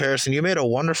pipeline comparison, you made a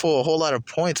whole lot of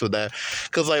points with that.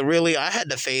 Because, like, really, I had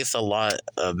to face a lot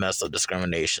of messed up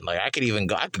discrimination. Like, I could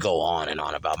go on and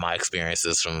on about my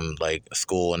experiences from, like,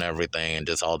 school and everything, and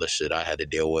just all the shit I had to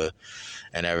deal with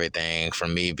and everything,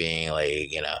 from me being,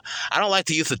 like, you know, I don't like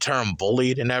to use the term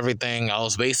bullied and everything. I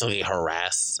was basically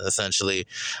harassed, essentially,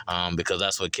 because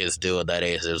that's what kids do at that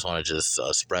age. They just want to just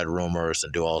spread rumors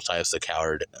and do all types of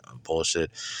coward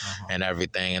bullshit and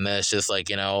everything. And then it's just like,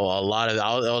 you know, I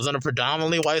was in a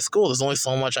predominantly white school. There's only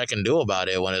so much I can do about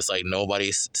it when it's like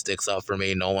nobody sticks up for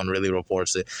me. No one really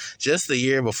reports it. Just the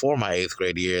year before my 8th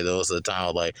grade year, there was a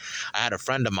time like I had a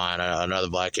friend of mine, another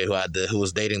black kid who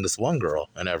was dating this one girl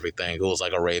and everything, who was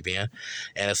like Arabian.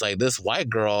 And it's like this white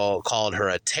girl called her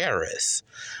a terrorist,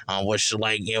 which,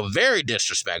 like, you know, very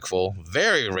disrespectful,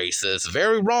 very racist,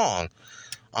 very wrong.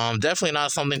 Definitely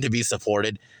not something to be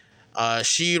supported.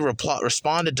 She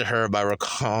responded to her by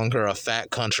calling her a fat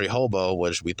country hobo,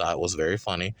 which we thought was very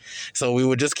funny. So we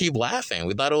would just keep laughing.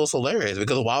 We thought it was hilarious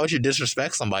because why would you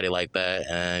disrespect somebody like that?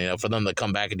 And for them to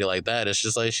come back and do like that, it's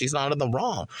just like she's not in the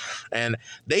wrong. And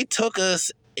they took us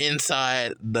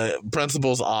inside the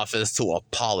principal's office to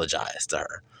apologize to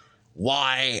her.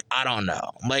 Why? I don't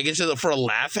know. Like, it's just for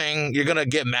laughing. You're gonna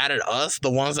get mad at us,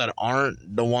 the ones that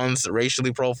aren't the ones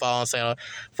racially profiled, and saying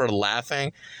for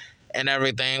laughing and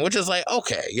everything, which is like,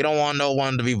 okay, you don't want no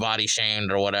one to be body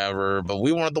shamed or whatever, but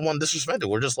we weren't the one disrespected.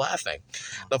 We're just laughing.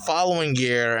 The following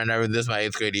year, and this is my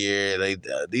 8th grade year,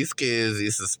 these kids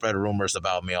used to spread rumors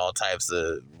about me, all types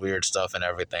of weird stuff and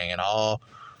everything, and all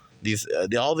these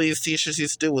teachers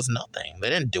used to do was nothing. They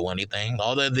didn't do anything.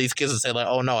 All these kids would say like,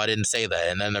 "Oh no, I didn't say that,"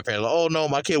 and then their parents, like, "Oh no,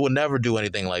 my kid would never do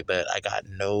anything like that." I got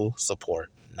no support,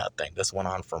 nothing. This went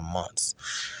on for months.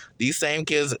 These same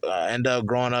kids end up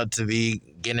growing up to be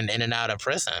getting in and out of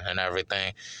prison and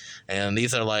everything. And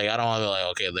these are like, I don't want to be like,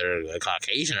 okay, they're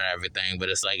Caucasian or everything, but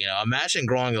it's like, imagine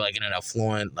growing like in an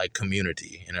affluent like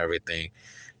community and everything.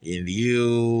 And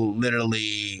you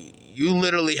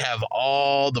literally have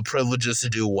all the privileges to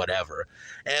do whatever.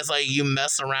 And it's like you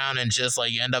mess around and just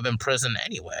like you end up in prison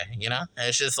anyway, And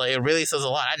it's just like, it really says a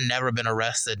lot. I've never been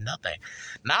arrested, nothing.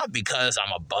 Not because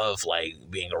I'm above like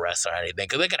being arrested or anything,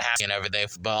 because it could happen and everything,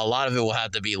 but a lot of it will have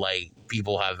to be like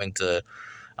people having to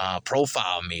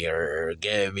profile me or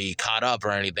get me caught up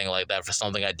or anything like that for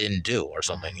something I didn't do or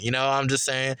something. I'm just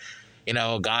saying,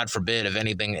 God forbid if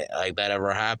anything like that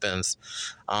ever happens.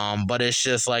 But it's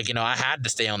just like, I had to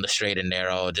stay on the straight and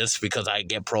narrow just because I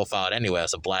get profiled anyway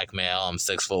as a black male. I'm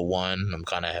 6'1". I'm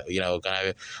kind of,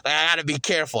 like I got to be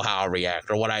careful how I react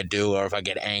or what I do or if I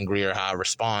get angry or how I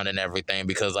respond and everything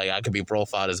because like I could be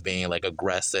profiled as being like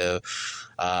aggressive,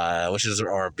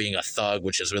 or being a thug,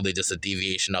 which is really just a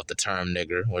deviation of the term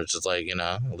nigger, which is like,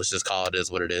 let's just call it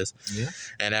is what it is. Yeah.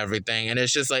 And everything. And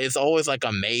it's just like, it's always like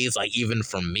a maze, like even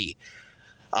for me.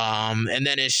 And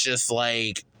then it's just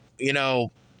like,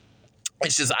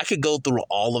 it's just I could go through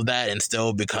all of that and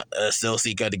still still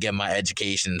seek out to get my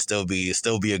education, still be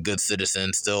a good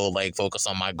citizen, still like focus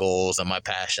on my goals and my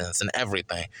passions and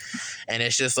everything. And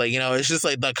it's just like it's just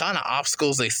like the kind of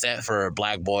obstacles they set for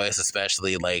black boys,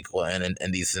 especially like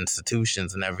in these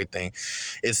institutions and everything.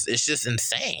 It's just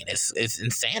insane. It's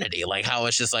insanity. Like how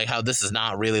it's just like how this is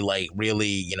not really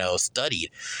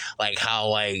studied. Like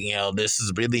how this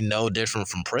is really no different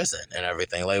from prison and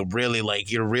everything. Like really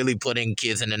like you're really putting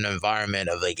kids in an environment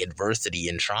of like adversity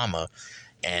and trauma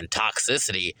and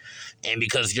toxicity, and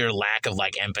because your lack of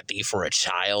like empathy for a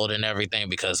child and everything,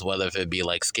 because whether if it be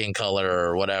like skin color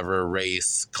or whatever,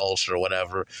 race, culture,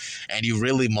 whatever, and you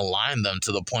really malign them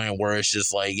to the point where it's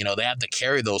just like they have to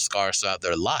carry those scars throughout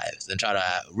their lives and try to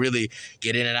really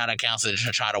get in and out of counseling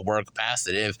to try to work past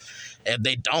it. If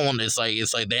they don't, it's like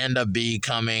they end up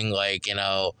becoming like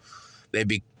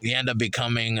they end up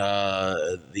becoming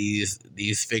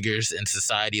these figures in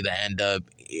society that end up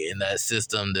in that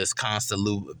system, this constant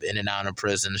loop in and out of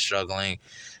prison, struggling,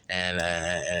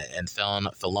 and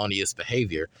felonious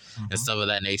behavior and stuff of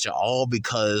that nature, all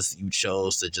because you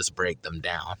chose to just break them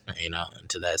down,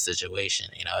 into that situation.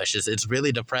 It's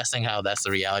really depressing how that's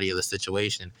the reality of the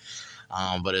situation.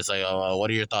 But it's like, what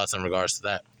are your thoughts in regards to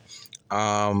that?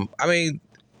 I mean,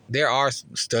 there are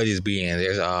studies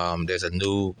there's a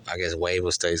new, I guess, wave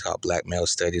of studies called Black Male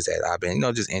Studies that I've been,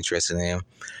 just interested in.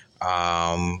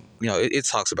 It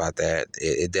talks about that.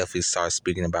 It definitely starts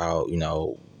speaking about,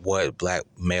 what black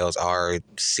males are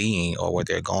seeing or what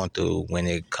they're going through when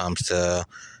it comes to,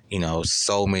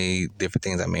 so many different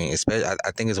things. I mean, especially,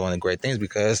 I think it's one of the great things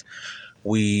because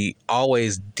we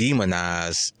always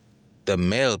demonize the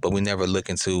males, but we never look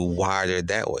into why they're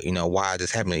that way. Why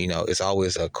this happening. It's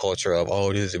always a culture of,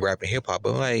 oh, this is rap and hip hop,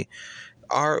 but like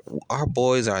our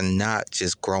boys are not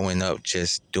just growing up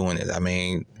just doing it. I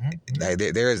mean, like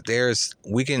there's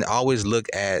we can always look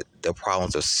at the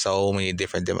problems of so many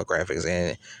different demographics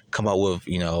and come up with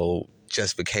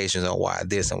justifications on why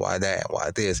this and why that and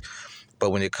why this.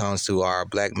 But when it comes to our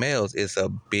black males, it's a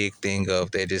big thing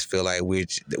of they just feel like we're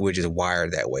just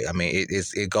wired that way. I mean,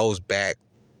 it goes back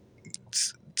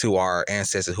to our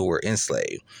ancestors who were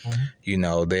enslaved. I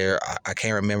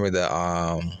can't remember the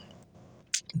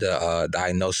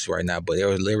diagnosis right now, but there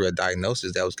was literally a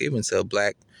diagnosis that was given to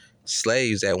black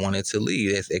slaves that wanted to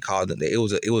leave. They called it. It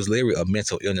was literally a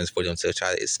mental illness for them to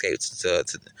try to escape,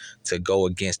 to go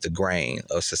against the grain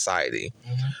of society.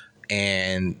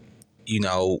 And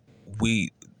we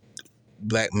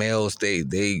black males,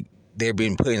 they're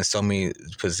being put in so many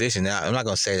positions. Now, I'm not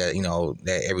gonna say that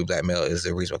that every black male is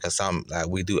the reason, because some I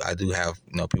do have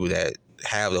people that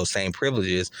have those same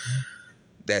privileges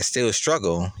that still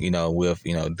struggle, with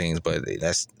things, but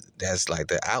that's like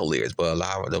the outliers. But a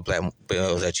lot of the black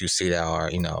males that you see that are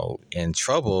in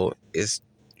trouble is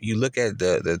you look at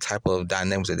the type of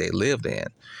dynamics that they lived in.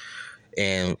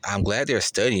 And I'm glad they're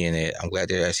studying it. I'm glad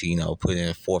they're actually,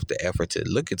 putting forth the effort to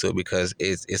look into it, because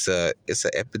it's an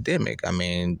epidemic. I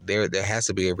mean, there has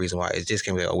to be a reason why. It just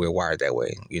can't be, oh, we're wired that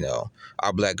way.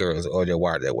 Our black girls, or they're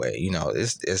wired that way.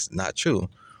 It's not true.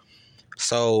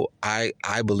 So I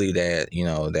believe that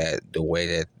that the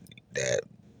way that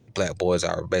black boys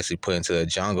are basically put into the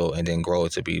jungle and then grow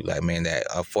to be black men that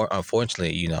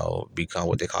unfortunately become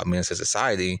what they call menace to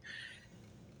society.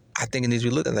 I think it needs to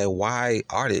be looked at like, why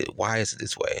is it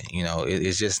this way?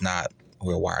 It's just not,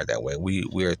 we're wired that way.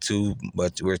 We're too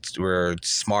much, we're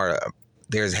smarter.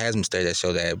 Has been studies that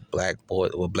show that black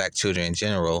children in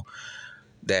general,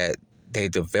 that they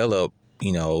develop,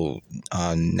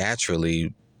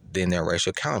 naturally than their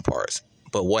racial counterparts.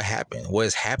 But what happened? What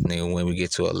is happening when we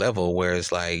get to a level where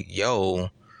it's like, yo,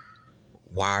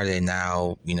 why are they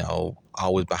now,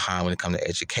 always behind when it comes to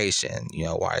education?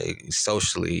 Why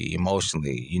socially,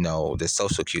 emotionally, the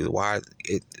social cues,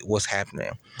 what's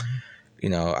happening?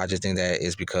 I just think that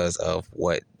is because of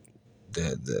what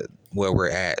the where we're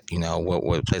at,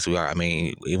 what place we are. I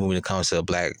mean, even when it comes to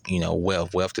black,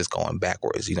 wealth is going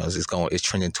backwards. It's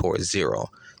trending towards zero.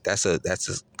 That's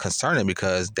concerning,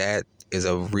 because that is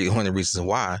one of the reasons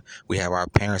why we have our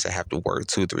parents that have to work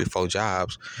 2, 3, 4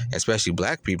 jobs, especially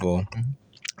black people.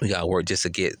 We got to work just to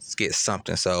get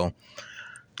something. So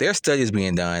there's studies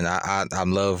being done. I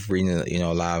love reading,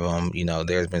 a lot of them.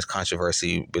 There's been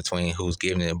controversy between who's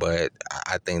giving it, but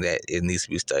I think that it needs to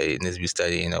be studied. It needs to be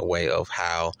studied in a way of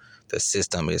how the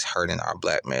system is hurting our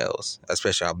black males,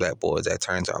 especially our black boys that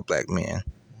turn to our black men.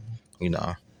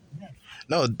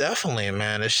 No, definitely,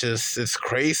 man. It's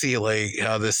crazy, like,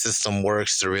 how this system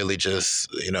works to really just,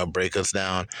 break us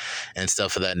down and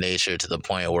stuff of that nature, to the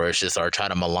point where it's just, or try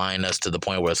to malign us to the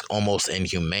point where it's almost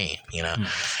inhumane,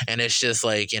 And it's just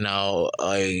like, it's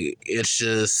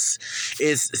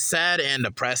sad and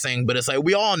depressing, but it's like,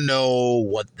 we all know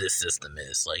what this system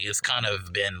is. Like, it's kind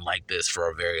of been like this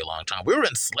for a very long time. We were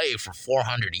enslaved for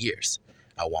 400 years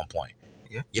at one point.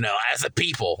 Yeah. As a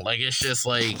people, like, it's just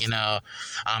like, I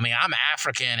mean, I'm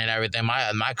African and everything.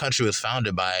 My country was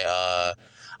founded by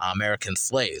American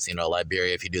slaves,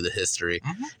 Liberia, if you do the history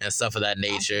and stuff of that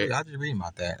nature. I was reading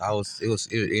about that. It was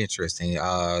interesting,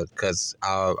 because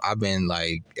I've been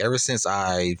like, ever since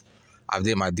I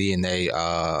did my DNA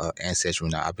ancestry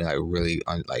now, I've been like really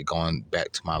like going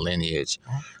back to my lineage.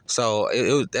 So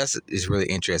it's really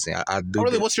interesting. I do. Oh,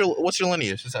 really? What's your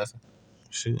lineage? Just asking.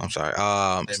 Shoot, I'm sorry.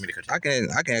 I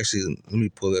can actually, let me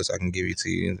pull this so I can give it to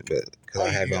you, because I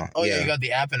have it on. Oh yeah, you got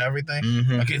the app and everything.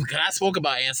 Mm-hmm. Okay, because I spoke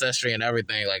about ancestry and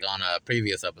everything like on a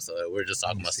previous episode. We are just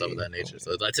talking about stuff of that nature.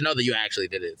 So it's like to know that you actually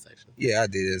did it. Actually, yeah, I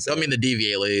did it. So, don't mean to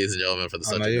deviate, ladies and gentlemen, for the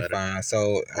subject. No, you're fine.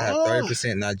 So I have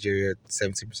 30% Nigeria,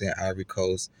 17% Ivory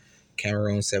Coast,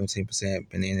 Cameroon 17%,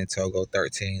 Benin and Togo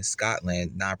 13%,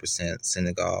 Scotland 9%,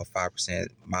 Senegal 5%,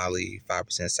 Mali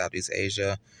 5%, Southeast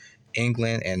Asia,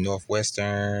 England and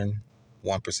Northwestern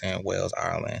 1%, Wales,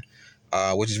 Ireland.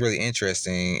 Which is really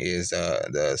interesting is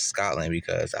the Scotland,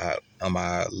 because on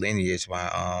my lineage,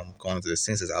 going through the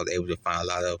census, I was able to find a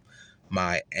lot of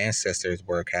my ancestors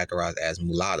were categorized as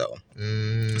mulatto.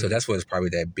 So that's what it's probably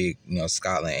that big,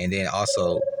 Scotland. And then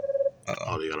also,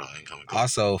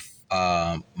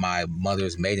 my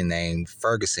mother's maiden name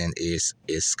Ferguson is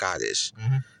Scottish.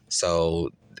 So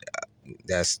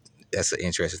that's an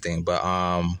interesting thing. But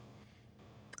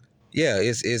yeah,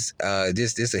 it's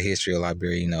this a history of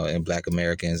Liberia, and Black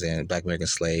Americans and Black American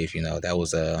slaves. That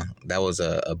was a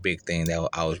big thing that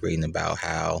I was reading about,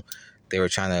 how they were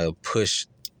trying to push,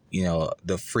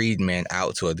 the freedmen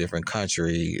out to a different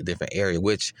country, a different area,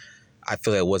 which I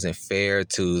feel it wasn't fair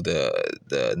to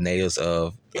the natives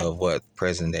of what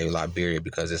present day Liberia,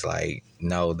 because it's like,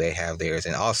 no, they have theirs,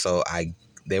 and also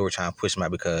they were trying to push them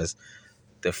out because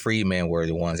the freedmen were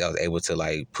the ones that was able to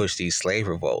like push these slave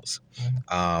revolts.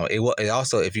 It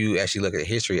also, if you actually look at the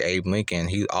history, Abe Lincoln,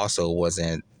 he also it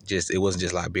wasn't just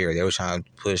Liberia. They were trying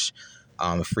to push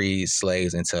free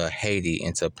slaves into Haiti,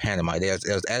 into Panama. There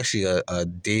was actually a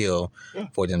deal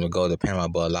for them to go to Panama,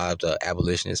 but a lot of the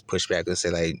abolitionists pushed back and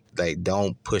said like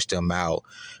don't push them out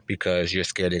because you're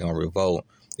scared they're gonna revolt.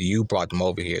 You brought them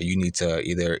over here. You need to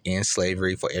either end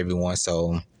slavery for everyone,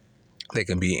 so they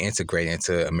can be integrated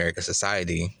into American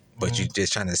society, but you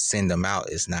just trying to send them out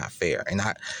is not fair. And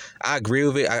I agree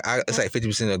with it. It's like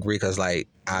 50% agree because like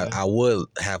I would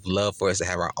have loved for us to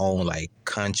have our own like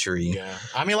country. Yeah,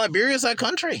 I mean Liberia's that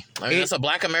country. I mean, it's a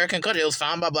Black American country. It was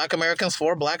founded by Black Americans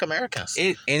for Black Americans.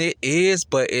 It is,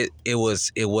 but it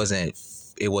wasn't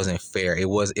fair. It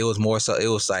was more so. It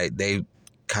was like they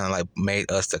kind of like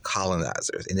made us the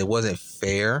colonizers, and it wasn't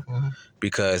fair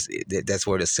because that's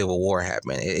where the Civil War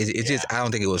happened. It just I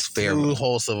don't think it was fair. 2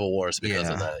 whole civil wars because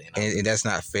of that. You know? And that's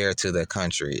not fair to the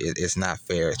country. It's not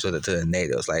fair to the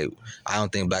natives. Like I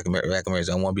don't think Black Americans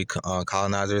don't want to be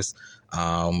colonizers.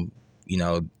 You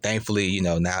know, thankfully, you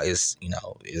know now it's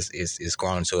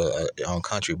grown into a own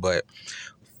country, but.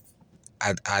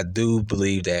 I do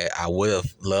believe that I would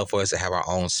have loved for us to have our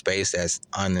own space that's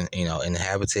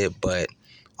uninhabited, but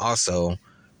also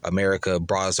America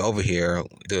brought us over here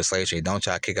to the slave trade. Don't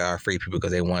try to kick out our free people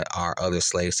because they want our other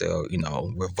slaves to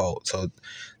revolt. So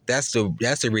that's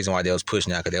the reason why they was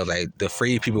pushing out, because they was like the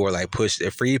free people were like pushed. The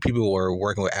free people were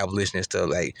working with abolitionists to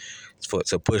like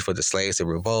to push for the slaves to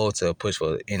revolt, to push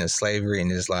for end of slavery,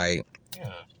 and it's like.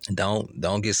 Yeah.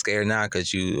 Don't get scared now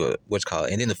because you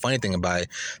and then the funny thing about it,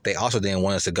 they also didn't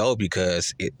want us to go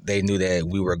because they knew that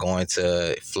we were going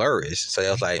to flourish. So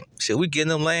they was like, should we give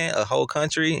them land, a whole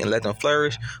country, and let them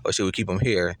flourish, or should we keep them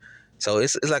here? So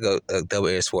it's like a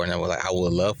double-edged sword. And I was like, I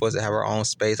would love for us to have our own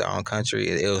space, our own country.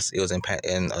 It was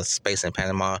in a space in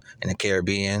Panama, in the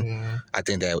Caribbean. Mm-hmm. I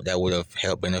think that would have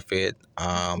helped benefit.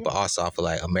 But also I feel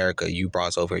like America, you brought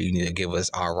us over here, you need to give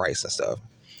us our rights and stuff.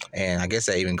 And I guess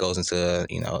that even goes into,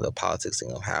 the politics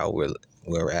of how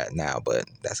we're at now, but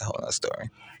that's a whole other story.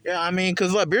 Yeah, I mean,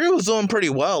 because Liberia was doing pretty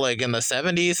well, like in the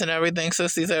 70s and everything,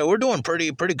 60s. We're doing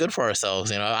pretty good for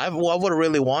ourselves. I would have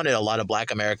really wanted a lot of Black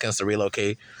Americans to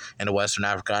relocate into Western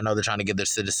Africa. I know they're trying to get their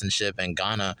citizenship in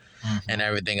Ghana and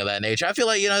everything of that nature. I feel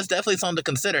like, it's definitely something to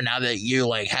consider now that you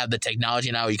like have the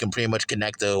technology now. You can pretty much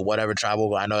connect to whatever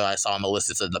tribal. I know I saw on the list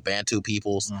it said the Bantu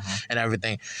peoples and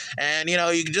everything. And, you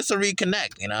can just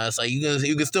reconnect. It's like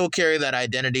you can still carry that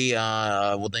identity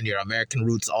within your American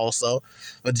roots also.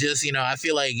 But just, I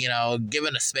feel like,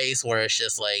 given a space where it's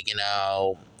just like,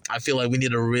 I feel like we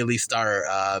need to really start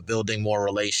building more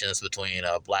relations between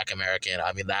Black American,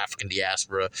 the African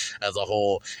diaspora as a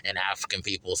whole, and African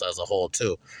peoples as a whole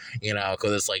too.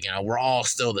 Because it's like, we're all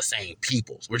still the same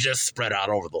peoples. We're just spread out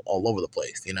all over the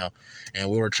place, and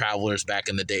we were travelers back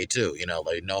in the day too,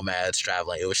 like nomads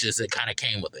traveling. It was just, it kind of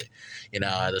came with it,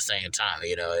 at the same time,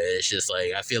 it's just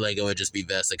like, I feel like it would just be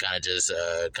best to kind of just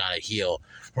kind of heal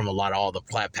from a lot of all the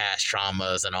past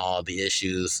traumas and all the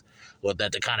issues with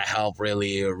that, to kind of help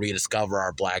really rediscover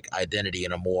our Black identity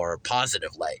in a more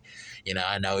positive light.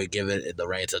 I know we give it the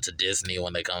reins up to Disney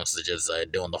when it comes to just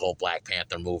doing the whole Black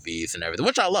Panther movies and everything,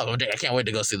 which I love. I can't wait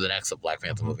to go see the next Black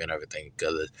Panther movie and everything,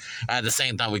 because at the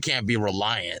same time, we can't be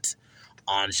reliant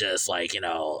on just like,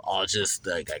 all just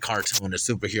like cartoon and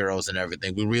superheroes and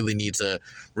everything. We really need to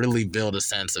really build a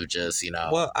sense of just,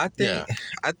 Well, I think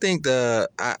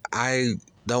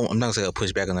I'm not gonna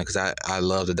push back on that because I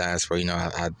love the diaspora,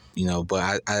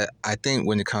 but I think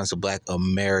when it comes to Black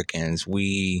Americans,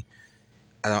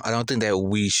 I don't think that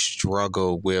we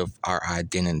struggle with our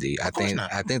identity. I think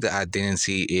the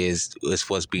identity is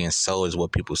what's being sold, is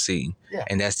what people see. Yeah.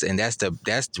 And that's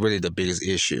really the biggest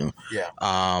issue. Yeah.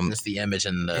 It's the image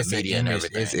and the media and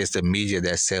everything. It's the media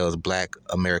that sells Black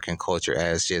American culture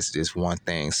as just this one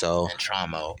thing. So and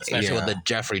trauma, especially with the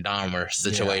Jeffrey Dahmer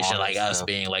situation, like us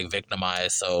being like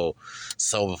victimized so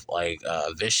like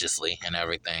viciously and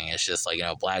everything. It's just like,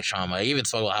 Black trauma. I even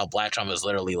spoke about how Black trauma is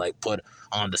literally like put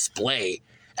on display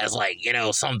as like,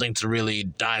 something to really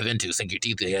dive into, sink your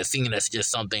teeth in. Seeing it as just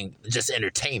something, just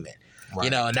entertainment.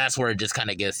 Right. And that's where it just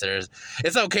kind of gets there.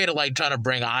 It's okay to like try to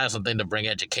bring something, to bring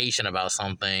education about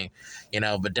something,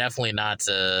 but definitely not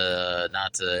to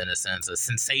in a sense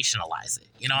sensationalize it.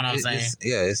 You know what I'm saying?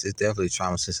 It's definitely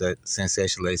trauma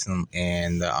sensationalism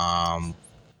and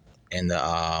in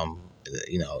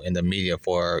the media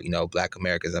for, Black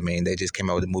Americans. They just came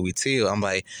out with the movie Till. I'm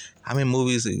like, how many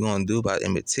movies are you going to do about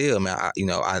Emmett Till? Man,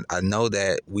 I know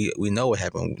that we know what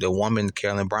happened. The woman,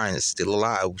 Carolyn Bryant, is still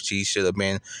alive. She should have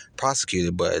been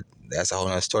prosecuted, but that's a whole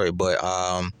other story. But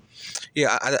I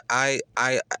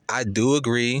do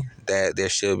agree that there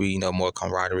should be, more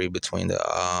camaraderie between the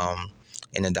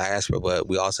in the diaspora, but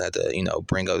we also have to,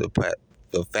 bring up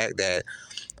the fact that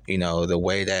the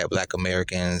way that Black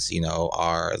Americans,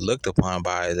 are looked upon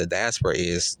by the diaspora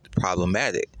is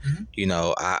problematic. Mm-hmm.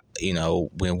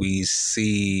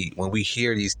 When we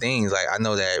hear these things, like I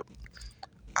know that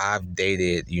I've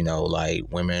dated, like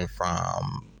women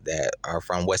that are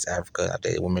from West Africa. I've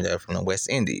dated women that are from the West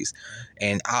Indies.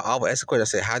 And I'll ask the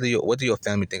question, I said, what do your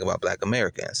family think about Black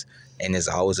Americans? And it's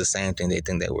always the same thing. They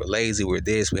think that we're lazy, we're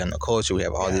this, we have no culture, we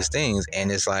have all these things.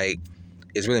 And it's like,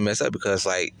 it's really messed up because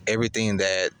like everything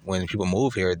that when people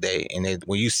move here,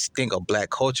 when you think of Black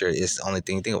culture, it's the only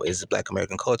thing you think of is Black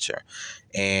American culture.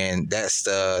 And it's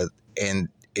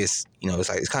it's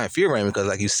like it's kind of fear-raising because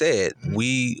like you said,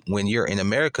 when you're in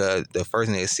America, the first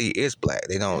thing they see is Black.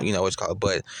 They don't what's called,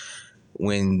 but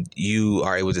when you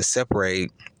are able to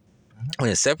separate,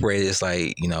 when it's separated, it's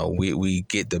like we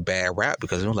get the bad rap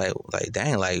because we're like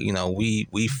dang, like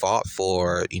we fought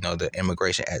for the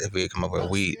Immigration Act that we come over.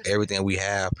 Everything we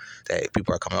have that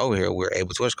people are coming over here, we're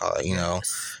able to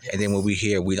and then when we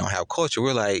hear we don't have culture,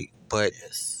 we're like, but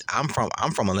I'm from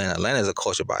Atlanta. Atlanta is a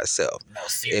culture by itself. No,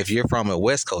 if you're from the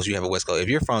West Coast, you have a West Coast. If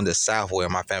you're from the South, where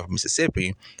my family from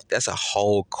Mississippi, that's a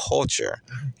whole culture.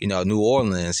 New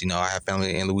Orleans, I have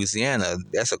family in Louisiana.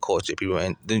 That's a culture. People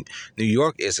in New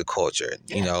York is a culture.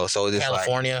 So it's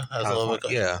California has a little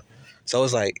bit. Yeah. So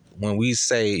it's like when we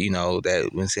say, that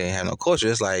when say have no culture,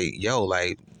 it's like, yo,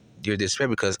 like you're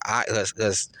disrespectful because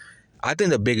I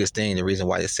think the biggest thing, the reason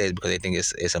why they say it is because they think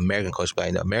it's American culture,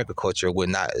 but American culture would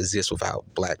not exist without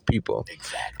Black people.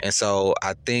 Exactly. And so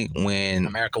I think when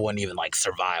America wouldn't even like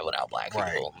survive without Black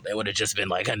people, they would have just been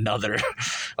like another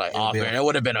like offer. It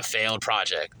would have been a failed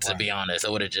project, to be honest.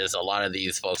 It would have just, a lot of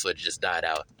these folks would have just died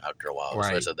out after a while.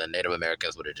 Right. So the Native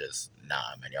Americans would have just, nah,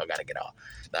 man, y'all got to get out.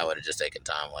 That would have just taken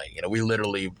time. Like, we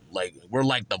literally, like, we're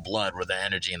like the blood, we're the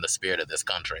energy and the spirit of this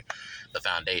country, the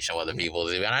foundation of the people.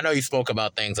 And I know you spoke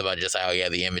about things about just how,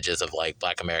 the images of like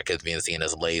Black Americans being seen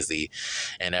as lazy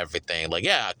and everything. Like,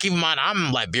 keep in mind,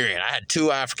 I'm Liberian. I had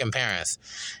 2 African parents.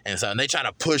 And so they try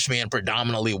to push me in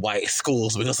predominantly white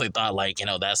schools because they thought like,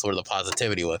 that's where the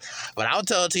positivity was. But I'll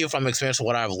tell it to you from experience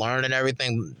what I've learned and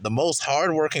everything. The most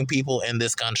hardworking people in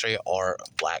this country are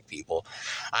Black people.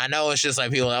 I know it's just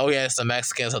like people, it's the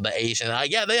Mexicans or the Asians.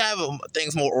 They have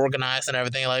things more organized and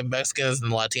everything. Like Mexicans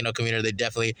and the Latino community, they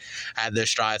definitely had their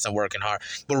strides and working hard.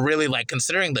 But really, like,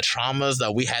 considering the traumas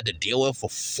that we had to deal with for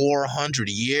 400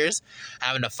 years,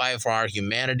 having to fight for our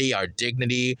humanity, our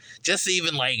dignity, just to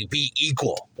even like be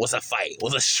equal was a fight,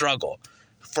 was a struggle.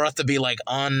 For us to be like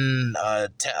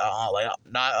not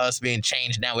us being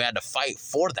changed now, we had to fight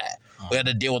for that. We had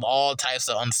to deal with all types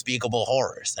of unspeakable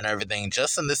horrors and everything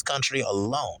just in this country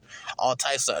alone. All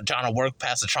types of trying to work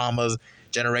past the traumas,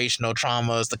 generational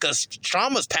traumas, because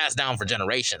traumas passed down for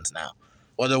generations now,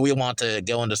 whether we want to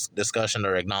go into discussion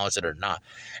or acknowledge it or not.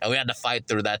 And we had to fight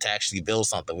through that to actually build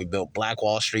something. We built Black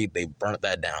Wall Street. They burnt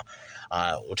that down.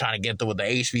 We're trying to get through with the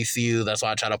HBCU. That's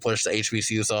why I try to push the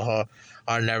HBCU so hard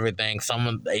and everything. Some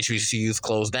of the HBCUs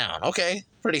closed down. Okay,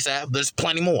 pretty sad. There's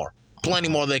plenty more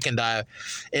they can dive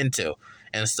into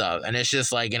and stuff. And it's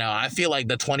just like, I feel like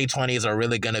the 2020s are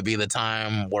really going to be the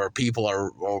time where people or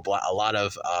a lot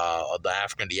of the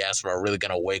African diaspora are really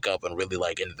going to wake up and really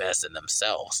like invest in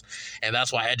themselves. And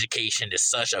that's why education is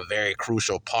such a very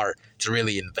crucial part to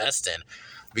really invest in.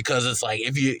 Because it's like,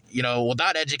 if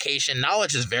without education,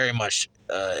 knowledge is very much,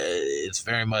 it's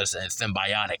very much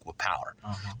symbiotic with power.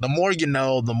 The more you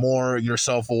know, the more you're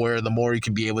self-aware, the more you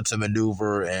can be able to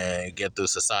maneuver and get through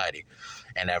society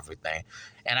and everything.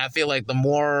 And I feel like the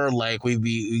more like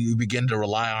we begin to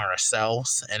rely on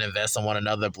ourselves and invest in one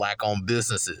another, Black-owned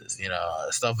businesses,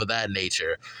 stuff of that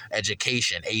nature,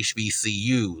 education,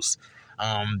 HBCUs,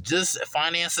 just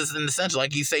finances in the sense,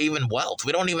 like you say, even wealth.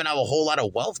 We don't even have a whole lot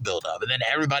of wealth built up. And then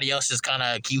everybody else just kind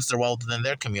of keeps their wealth within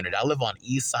their community. I live on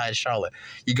East Side Charlotte.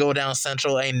 You go down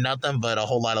Central, ain't nothing but a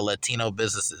whole lot of Latino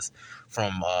businesses,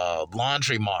 from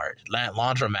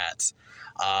laundromats,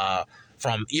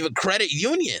 from even credit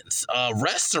unions,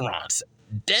 restaurants,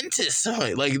 dentists.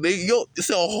 Like, it's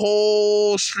a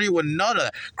whole street with none of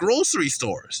that. Grocery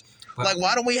stores. Like,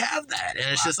 why don't we have that?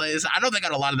 And it's just like, I know they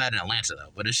got a lot of that in Atlanta, though.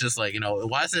 But it's just like,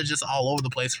 why isn't it just all over the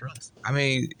place for us? I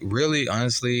mean, really,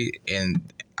 honestly,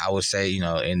 and I would say,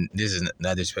 and this is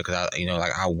not just because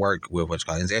I work with what's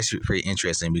called. It's actually pretty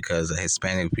interesting because the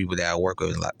Hispanic people that I work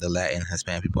with, the Latin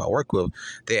Hispanic people I work with,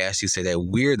 they actually say that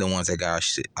we're the ones that got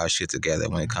our shit together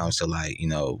when it comes to like,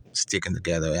 sticking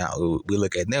together. And we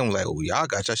look at them like, well, y'all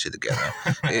got your shit together.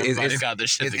 Everybody got their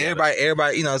shit together.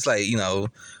 Everybody, it's like,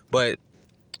 but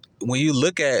when you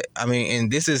look at,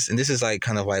 and this is like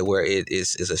kind of like where it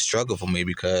is a struggle for me,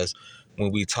 because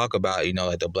when we talk about,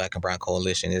 like the Black and Brown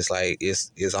coalition, it's like,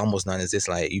 it's almost none. It's just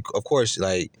like, of course,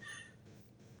 like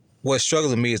what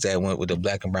struggles me is that with the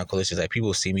Black and Brown coalition, like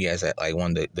people see me as like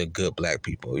one of the good Black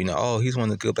people, oh, he's one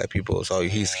of the good Black people, so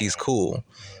he's cool,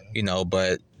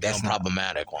 but that's not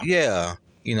problematic one. Yeah.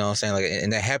 You know what I'm saying? Like,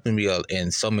 and that happened to me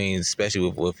in so many, especially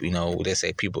with they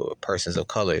say people, persons of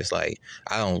color. It's like,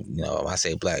 I don't, I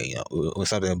say black, when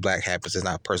something black happens, it's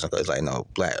not personal. It's like, no,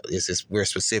 black, it's just, we're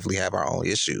specifically have our own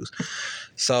issues.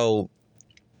 So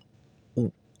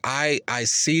I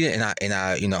see it, and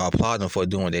I applaud them for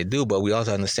doing what they do, but we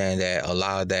also understand that a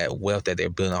lot of that wealth that they're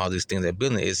building, all these things they're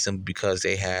building, is simply because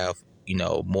they have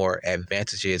more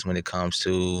advantages when it comes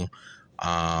to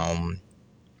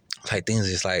like things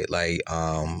just like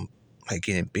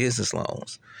getting business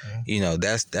loans.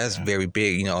 That's very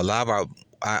big. A lot of our,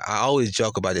 I always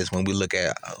joke about this when we look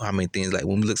at how many things, like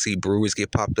when we see breweries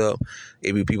get popped up,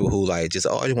 it be people who like just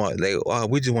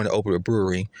we just want to open a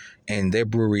brewery, and their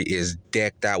brewery is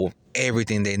decked out with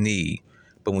everything they need.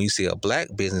 But when you see a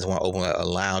black business want to open a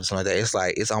lounge or something like that, it's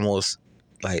like, it's almost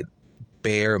like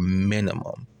bare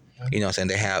minimum. You know what I'm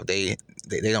saying?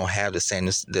 They don't have the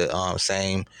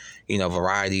same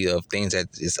variety of things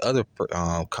that this other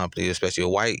company, especially a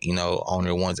white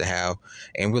owner, ones that have.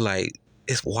 And we're like,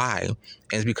 it's why? And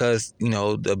it's because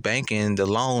the banking, the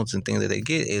loans and things that they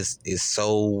get is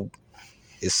so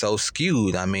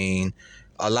skewed. I mean,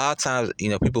 a lot of times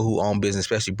people who own business,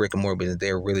 especially brick and mortar business,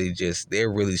 they're really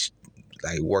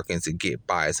like working to get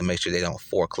by to make sure they don't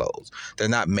foreclose. They're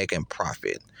not making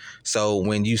profit. So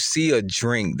when you see a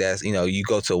drink that's you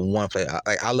go to one place,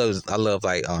 I love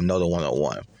like Noda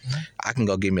 101. I can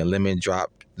go get me a lemon drop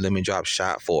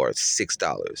shot for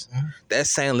 $6. That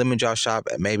same lemon drop shop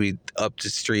at maybe up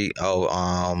the street at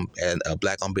a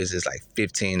black owned business like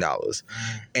 $15.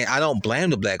 And I don't blame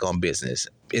the black owned business.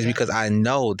 It's because I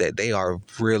know that they are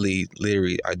really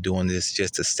literally are doing this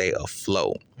just to stay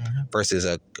afloat, versus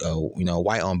a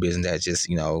white owned business that just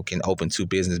can open two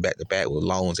business back to back with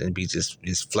loans and be just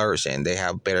flourishing. They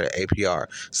have better APR,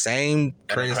 same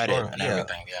credit score, and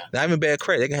everything. Not even bad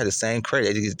credit. They can have the same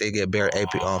credit. They get better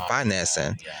APR on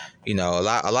financing. A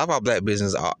lot of our black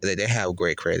businesses they have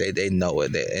great credit. They know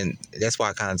it, and that's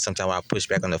why I kind of sometimes I push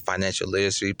back on the financial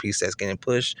literacy piece that's getting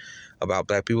pushed about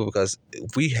black people, because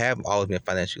we have always been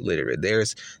financially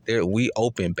literate. We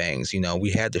open banks. We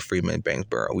had the Freedmen Banks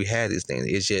Bureau. We had these things.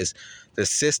 It's just the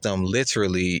system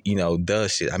literally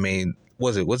does shit. I mean,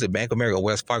 was it Bank of America,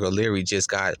 Wells Fargo literally just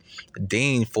got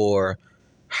deemed for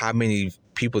how many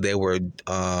people they were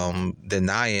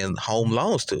denying home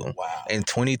loans to in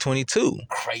 2022.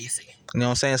 Crazy. You know what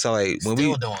I'm saying? So like when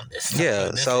Still doing this.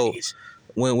 Yeah. So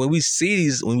when we see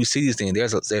these things,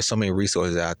 there's so many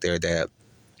resources out there that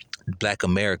Black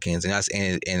Americans,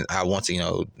 and I want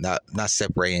to not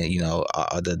separating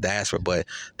the diaspora, but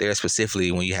there's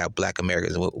specifically when you have Black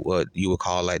Americans, what you would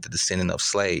call like the descendant of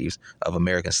slaves of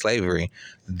American slavery,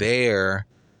 they're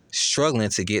struggling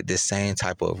to get the same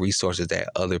type of resources that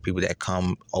other people that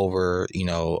come over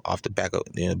off the back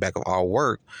of our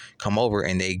work come over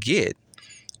and they get.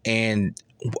 And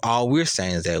all we're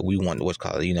saying is that we want what's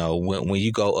called when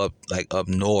you go up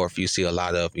north, you see a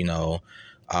lot of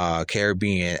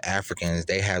Caribbean Africans.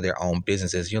 They have their own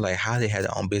businesses. You're like, how they have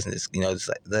their own business? It's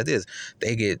like that is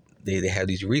they have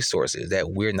these resources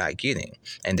that we're not getting.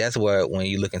 And that's where when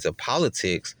you look into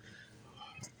politics,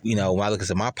 when I look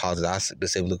into my politics, I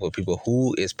specifically look for people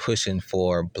who is pushing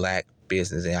for Black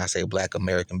business, and I say Black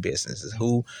American businesses.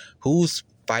 Who's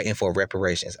fighting for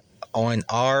reparations? On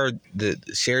the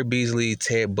Sherry Beasley,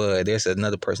 Ted Budd, there's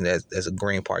another person that's a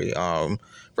Green Party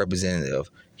representative.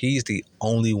 He's the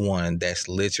only one that's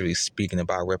literally speaking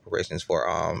about reparations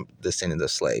for descendants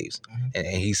of slaves, and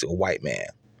he's a white man.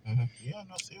 Yeah,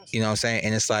 no, seriously. You know what I'm saying?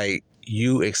 And it's like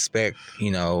you expect,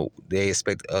 they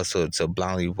expect us to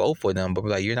blindly vote for them, but we're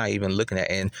like, you're not even looking at.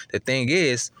 And the thing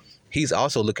is, he's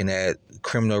also looking at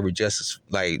criminal justice,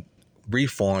 like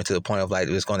reform, to the point of like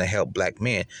it's going to help Black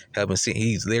men, helping see.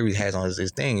 He literally has on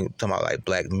his thing talking about like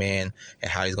Black men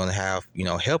and how he's going to have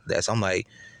help that. So I'm like.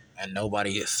 And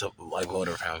nobody is like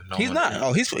voted for him. He's not.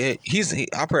 Oh, he's.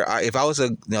 If I was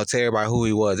to tell everybody who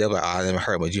he was, they're like, I never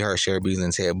heard. But you heard Sherry Beasley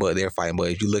and Ted Budd, they're fighting. But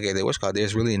if you look at it,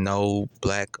 there's really no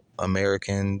Black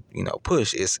American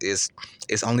push.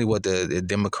 It's only what the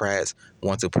Democrats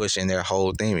want to push in their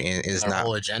whole thing, and it's their not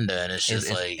whole agenda. And it's just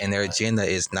and their agenda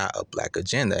is not a Black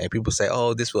agenda. And people say,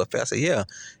 oh, this will affect. I say, yeah,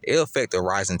 it'll affect the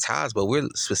rising tides. But we're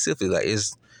specifically like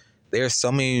there's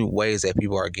so many ways that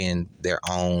people are getting their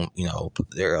own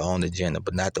agenda,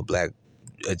 but not the Black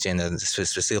agenda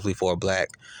specifically for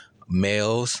Black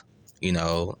males.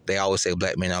 They always say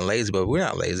Black men are lazy, but we're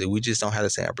not lazy. We just don't have the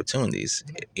same opportunities.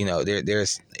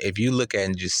 There's if you look at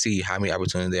and just see how many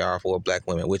opportunities there are for Black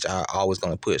women, which I always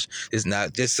going to push. It's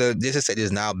not just to say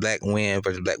there's not a Black men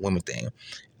versus Black women thing.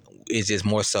 It's just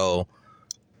more so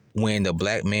when the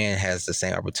Black man has the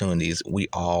same opportunities, we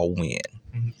all win.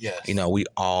 Yes. You know, we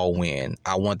all win.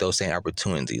 I want those same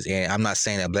opportunities, and I'm not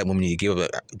saying that black women need to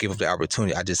give up the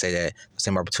opportunity. I just say that the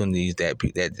same opportunities that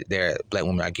black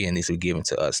women are getting needs to be given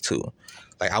to us too.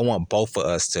 Like I want both of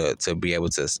us to be able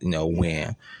to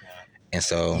win. And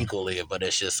so Equally, but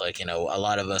it's just like, a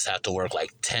lot of us have to work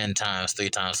like 10 times, 3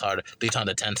 times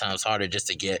to 10 times harder just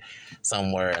to get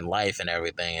somewhere in life and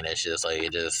everything. And it's just like,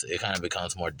 it kind of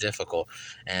becomes more difficult.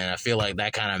 And I feel like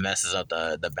that kind of messes up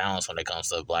the balance when it comes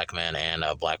to black men and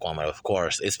black women, of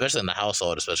course, especially in the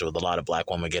household, especially with a lot of black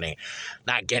women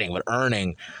but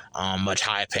earning much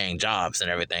high paying jobs and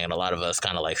everything. And a lot of us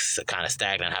kind of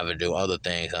stagnant, having to do other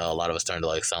things. A lot of us turn to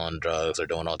like selling drugs or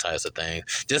doing all types of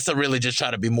things just to really just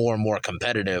try to be more and more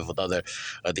competitive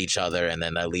with each other, and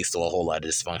then that leads to a whole lot of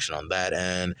dysfunction on that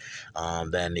end.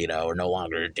 Then we're no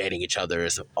longer dating each other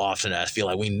as often as I feel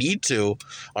like we need to,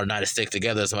 or not to stick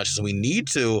together as much as we need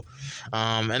to.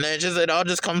 And then it all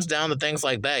just comes down to things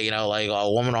like that. Like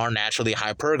women are naturally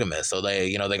hypergamous, so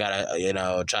they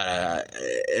gotta try to.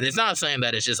 And it's not saying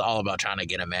that it's just all about trying to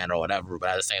get a man or whatever, but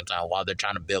at the same time, while they're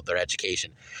trying to build their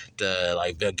education to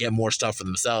like get more stuff for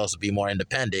themselves, to be more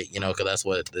independent, because that's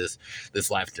what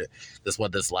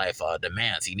this life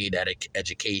demands. You need that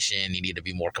education. You need to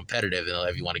be more competitive, and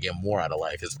if you want to get more out of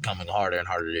life, it's becoming harder and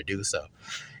harder to do so.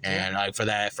 And like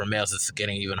for males, it's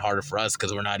getting even harder for us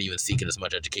because we're not even seeking as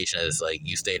much education as like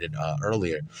you stated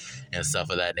earlier, and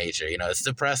stuff of that nature. It's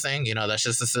depressing. That's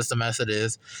just the system as it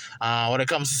is. When it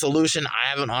comes to solution,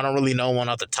 I don't really know one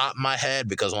off the top of my head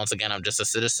because once again, I'm just a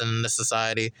citizen in this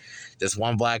society, just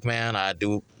one black man.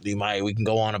 We can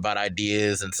go on about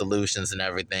ideas and solutions and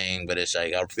everything, but it's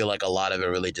like I feel like a lot of it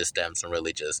really just stems from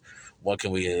really just what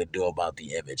can we do about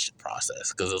the image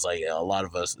process, because it's like a lot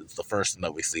of us, it's the first thing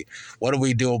that we see. What do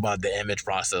we do about the image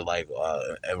process, like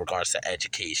in regards to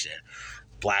education,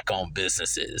 black-owned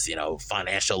businesses,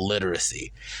 financial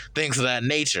literacy, things of that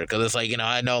nature? Because it's like,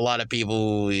 I know a lot of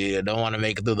people who don't want to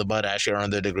make it through the mud, actually earn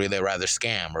their degree. They'd rather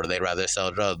scam, or they'd rather sell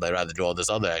drugs. They'd rather do all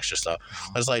this other extra stuff.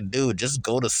 It's like, dude, just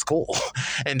go to school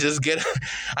and just get.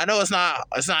 I know it's not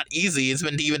easy. It's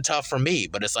been even tough for me,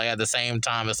 but it's like at the same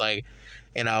time, it's like,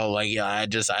 I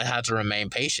had to remain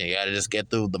patient. You got to just get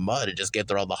through the mud and just get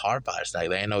through all the hard parts. Like,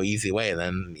 there ain't no easy way. And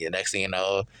then the next thing you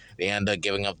know, they end up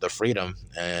giving up their freedom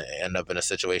and end up in a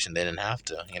situation they didn't have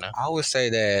to, I would say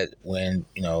that when,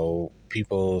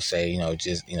 people say,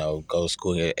 just, go to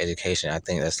school, get education, I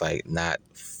think that's like not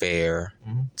fair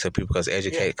to people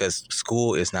because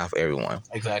school is not for everyone.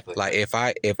 Exactly. Like if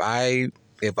I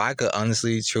could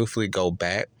honestly, truthfully go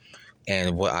back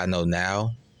and what I know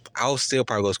now, I'll still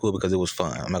probably go to school because it was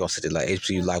fun. I'm not gonna say that like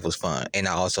HBCU life was fun, and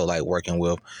I also like working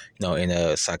with,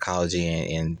 in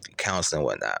psychology and counseling and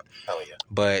whatnot. Oh yeah.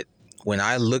 But when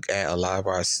I look at a lot of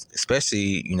our,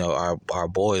 especially our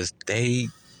boys,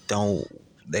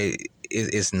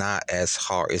 it's not as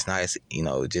hard. It's not as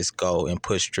just go and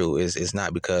push through. It's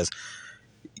not because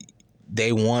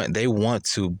they want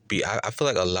to be. I feel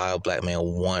like a lot of black men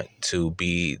want to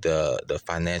be the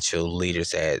financial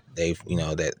leaders that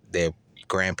that they're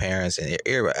grandparents and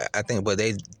era, I think, but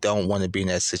they don't want to be in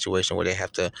that situation where they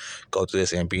have to go through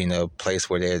this and be in a place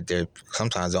where they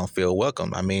sometimes don't feel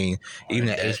welcome. I mean, even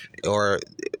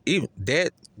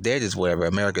dead is whatever.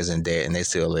 America's in debt and they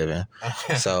still living.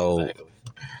 So exactly.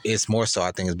 It's more so,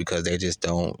 I think, it's because they just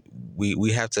don't.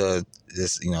 We have to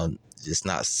just just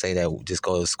not say that just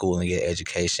go to school and get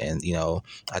education.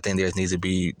 I think there needs to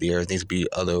be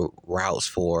other routes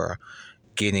for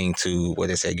getting to what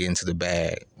they say, getting to the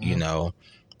bag,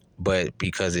 but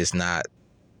because it's not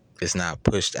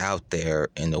pushed out there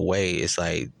in a way, it's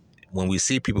like when we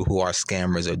see people who are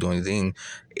scammers or doing things,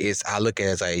 I look at it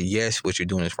as like, yes, what you're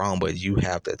doing is wrong, but you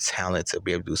have the talent to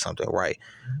be able to do something right.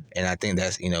 And I think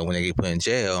that's, when they get put in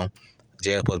jail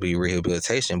is supposed to be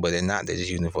rehabilitation, but they're not. They're just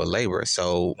using it for labor.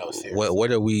 So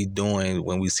what are we doing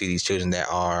when we see these children that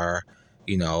are,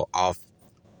 off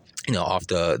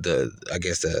the I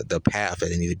guess the path that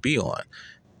they need to be on?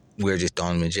 We're just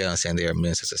throwing them in jail and saying they're a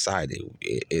menace to society.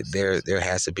 There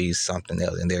has to be something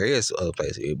else, and there is other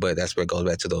places. But that's where it goes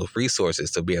back to those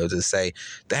resources to be able to say,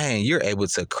 dang, you're able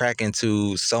to crack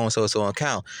into so and so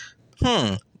account.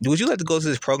 Would you like to go to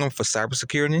this program for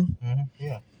cybersecurity?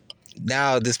 Yeah.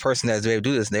 Now this person that's able to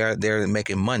do this, they're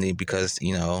making money because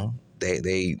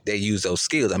they use those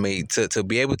skills. I mean, to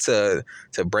be able to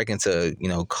break into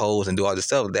codes and do all this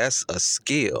stuff, that's a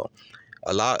skill.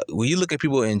 A lot when you look at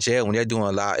people in jail when they're doing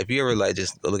a lot, if you ever like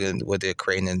just look at what they're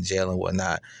creating in jail and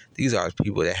whatnot, these are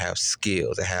people that have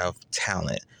skills, that have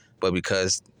talent, but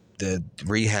because the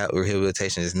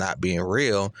rehabilitation is not being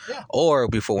real, Yeah. or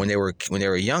before when they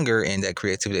were younger and that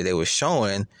creativity that they were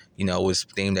showing, was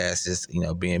themed as just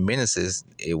being menaces.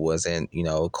 It wasn't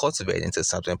cultivated into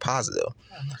something positive.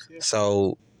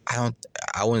 So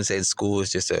I wouldn't say school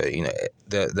is just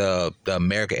the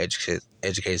American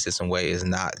education system way is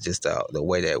not just the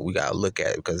way that we gotta look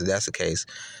at it, because if that's the case,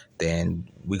 then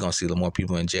we're gonna see more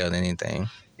people in jail than anything.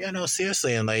 Yeah, no,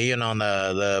 seriously, and like even on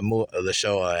the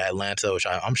show Atlanta, which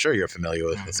I'm sure you're familiar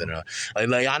with, considering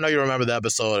like I know you remember the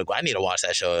episode. I need to watch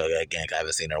that show again, 'cause I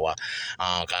haven't seen it in a while.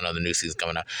 I know the new season's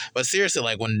coming out, but seriously,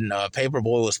 like when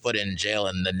Paperboy was put in jail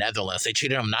in the Netherlands, they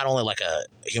treated him not only like a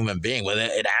human being, but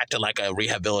it acted like a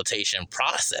rehabilitation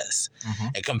process.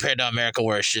 And compared to America,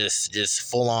 where it's just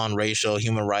full on racial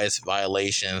human rights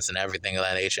violations and everything of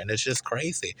that nature, and it's just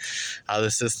crazy how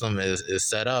the system is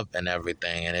set up and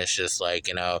everything, and it's just like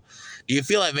do you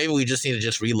feel like maybe we just need to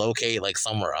just relocate like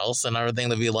somewhere else and everything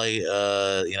to be like,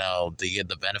 to get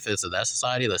the benefits of that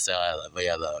society? Let's say,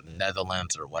 the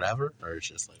Netherlands or whatever, or it's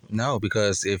just like no,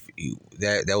 because if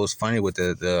that was funny with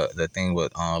the thing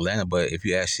with Atlanta, but if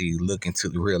you actually look into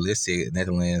the realistic,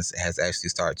 Netherlands has actually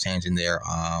started changing their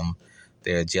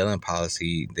jailing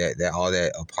policy, that all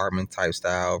that apartment type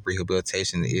style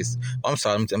rehabilitation is. I'm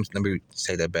sorry, let me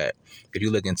say that back. If you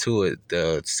look into it,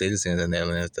 the citizens of the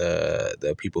Netherlands,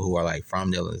 the people who are like from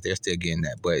Netherlands, they're still getting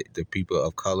that, but the people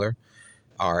of color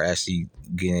are actually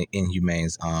getting inhumane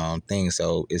things.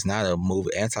 So it's not a move.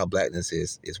 Anti-blackness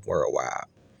is worldwide.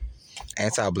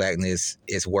 Anti-blackness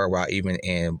is worldwide, even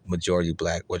in majority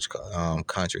black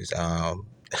countries.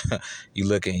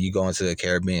 You go into the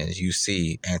Caribbean, you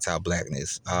see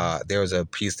anti-blackness. There was a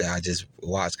piece that I just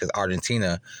watched because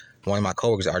Argentina, one of my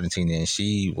coworkers is Argentinian, and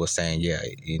she was saying,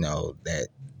 that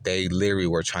they literally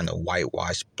were trying to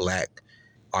whitewash black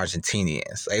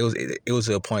Argentinians. It was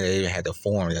to a point that they even had the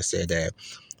forum that said that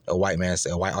a white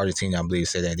Argentinian, I believe,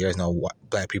 said that there's no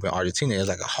black people in Argentina. There's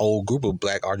like a whole group of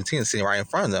black Argentinians sitting right in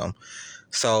front of them.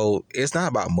 So it's not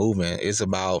about movement. It's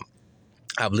about,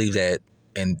 I believe that,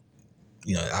 and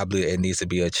I believe it needs to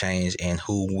be a change in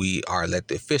who we are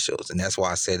elected officials. And that's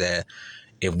why I say that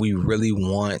if we really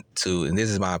want to, and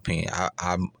this is my opinion,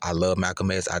 I love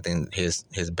Malcolm X. I think his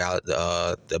ballot,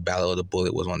 the ballot of the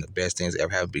bullet, was one of the best things that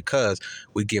ever happened, because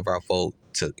we give our vote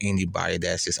to anybody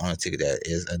that's just on a ticket that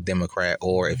is a Democrat,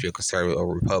 or if you're conservative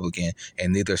or Republican,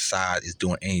 and neither side is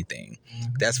doing anything.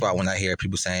 That's why when I hear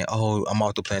people saying, "Oh, I'm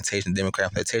off the plantation,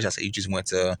 Democrat plantation," I say, you just went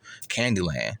to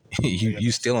Candyland.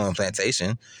 you still on a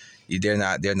plantation. They're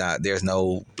not. There's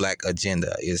no black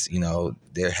agenda.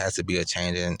 There has to be a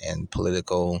change in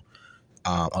political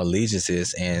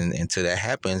allegiances, and until that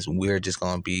happens, we're just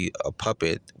going to be a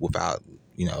puppet without,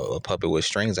 a puppet with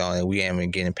strings on, and we ain't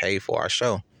even getting paid for our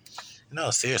show. No,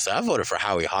 seriously, I voted for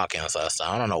Howie Hawkins last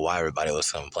time. I don't know why everybody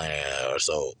was complaining or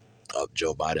so of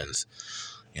Joe Biden's,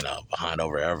 behind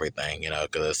over everything,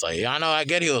 because it's like, I know, I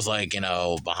get he was like,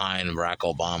 behind Barack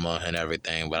Obama and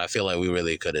everything, but I feel like we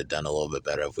really could have done a little bit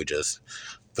better if we just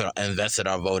invested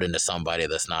our vote into somebody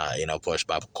that's not, pushed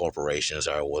by corporations,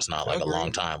 or was not like a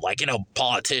long time, like,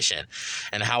 politician.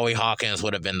 And Howie Hawkins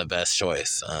would have been the best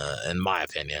choice, in my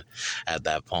opinion, at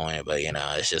that point. But,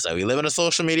 it's just like we live in a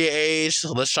social media age.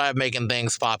 So let's try making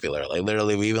things popular. Like,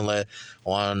 literally, we even let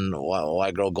one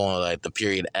white girl go on like the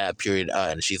period at period,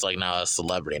 and she's like now a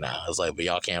celebrity now. It's like, but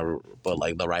y'all can't put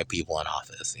like the right people in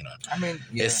office, I mean,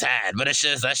 yeah. It's sad, but that's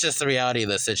just the reality of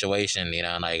the situation,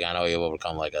 and like I know you've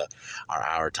overcome like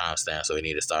our timestamp, so we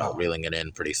need to start reeling it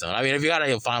in pretty soon. I mean, if you got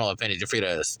any final opinions, you're free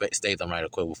to state them right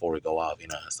quick before we go off,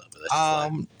 and stuff. But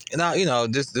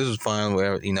this was fun.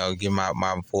 Where give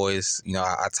my voice.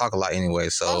 I talk a lot anyway,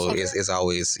 so it's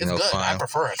always it's good. fun. I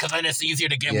prefer it because then it's easier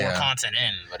to get more content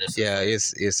in. But it's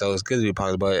good to be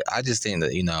positive. But I just think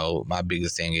that my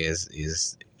biggest thing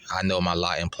is I know my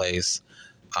lot in place.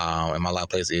 And my lot in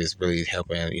place is really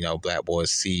helping black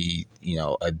boys see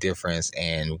a difference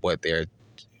in what they're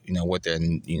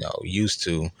used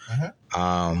to.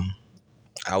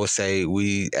 I would say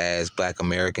we as Black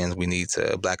Americans, we need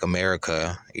to Black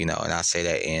America, and I say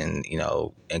that in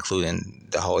including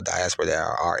the whole diaspora that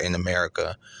are in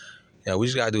America. We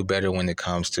just gotta do better when it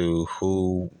comes to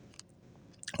who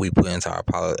we put into our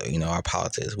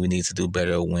politics. We need to do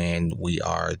better when we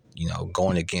are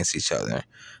going against each other.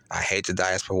 I hate the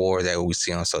diaspora war that we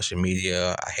see on social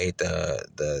media. I hate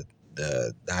the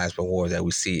diaspora war that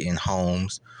we see in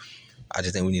homes. I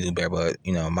just think we need to do better. But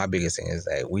my biggest thing is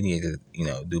that we need to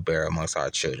do better amongst our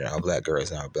children, our black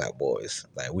girls and our black boys.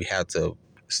 Like, we have to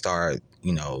start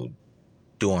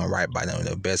doing right by them.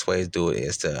 The best way to do it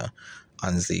is to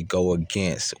honestly go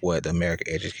against what the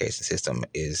American education system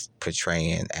is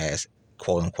portraying as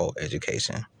quote unquote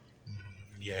education.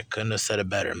 Yeah, couldn't have said it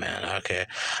better, man. Okay.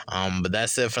 But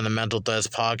that's it from the Mental Threads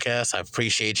podcast. I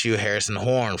appreciate you, Harrison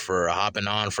Horne, for hopping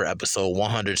on for episode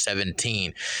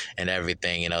 117 and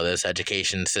everything. You know, this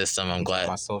education system, I'm glad.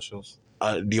 My socials.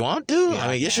 Do you want to? Yeah,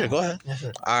 I mean, yeah, sure. Go ahead. Yeah,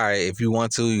 sure. All right. If you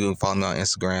want to, you can follow me on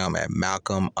Instagram at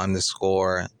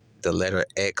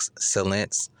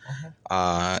Malcolm_excellence.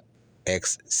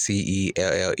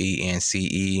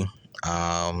 XCELLENCE.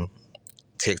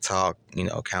 TikTok,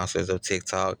 counselors of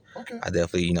TikTok. Okay. I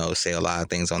definitely, say a lot of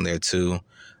things on there too.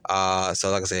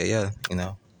 So like I said, yeah,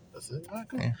 That's it. All right,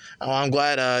 cool. Yeah. I'm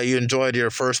glad you enjoyed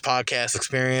your first podcast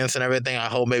experience and everything. I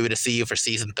hope maybe to see you for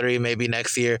season 3, maybe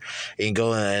next year. You can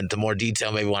go into more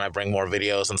detail maybe when I bring more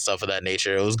videos and stuff of that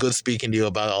nature. It was good speaking to you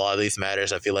about a lot of these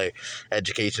matters. I feel like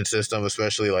education system,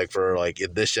 especially like for like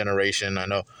this generation, I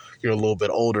know you're a little bit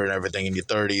older and everything in your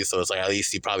 30s, so it's like at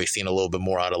least you've probably seen a little bit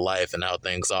more out of life and how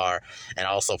things are. And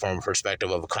also from a perspective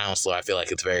of a counselor, I feel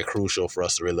like it's very crucial for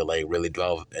us to really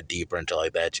delve deeper into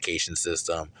like the education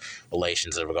system,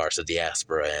 relations in regards to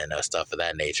diaspora and stuff of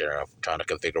that nature. I'm trying to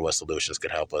configure what solutions could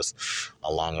help us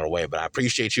along our way. But I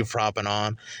appreciate you for hopping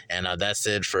on. And that's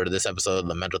it for this episode of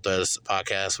the Mental Threads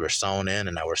podcast. We're sewn in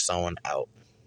and now we're sewn out.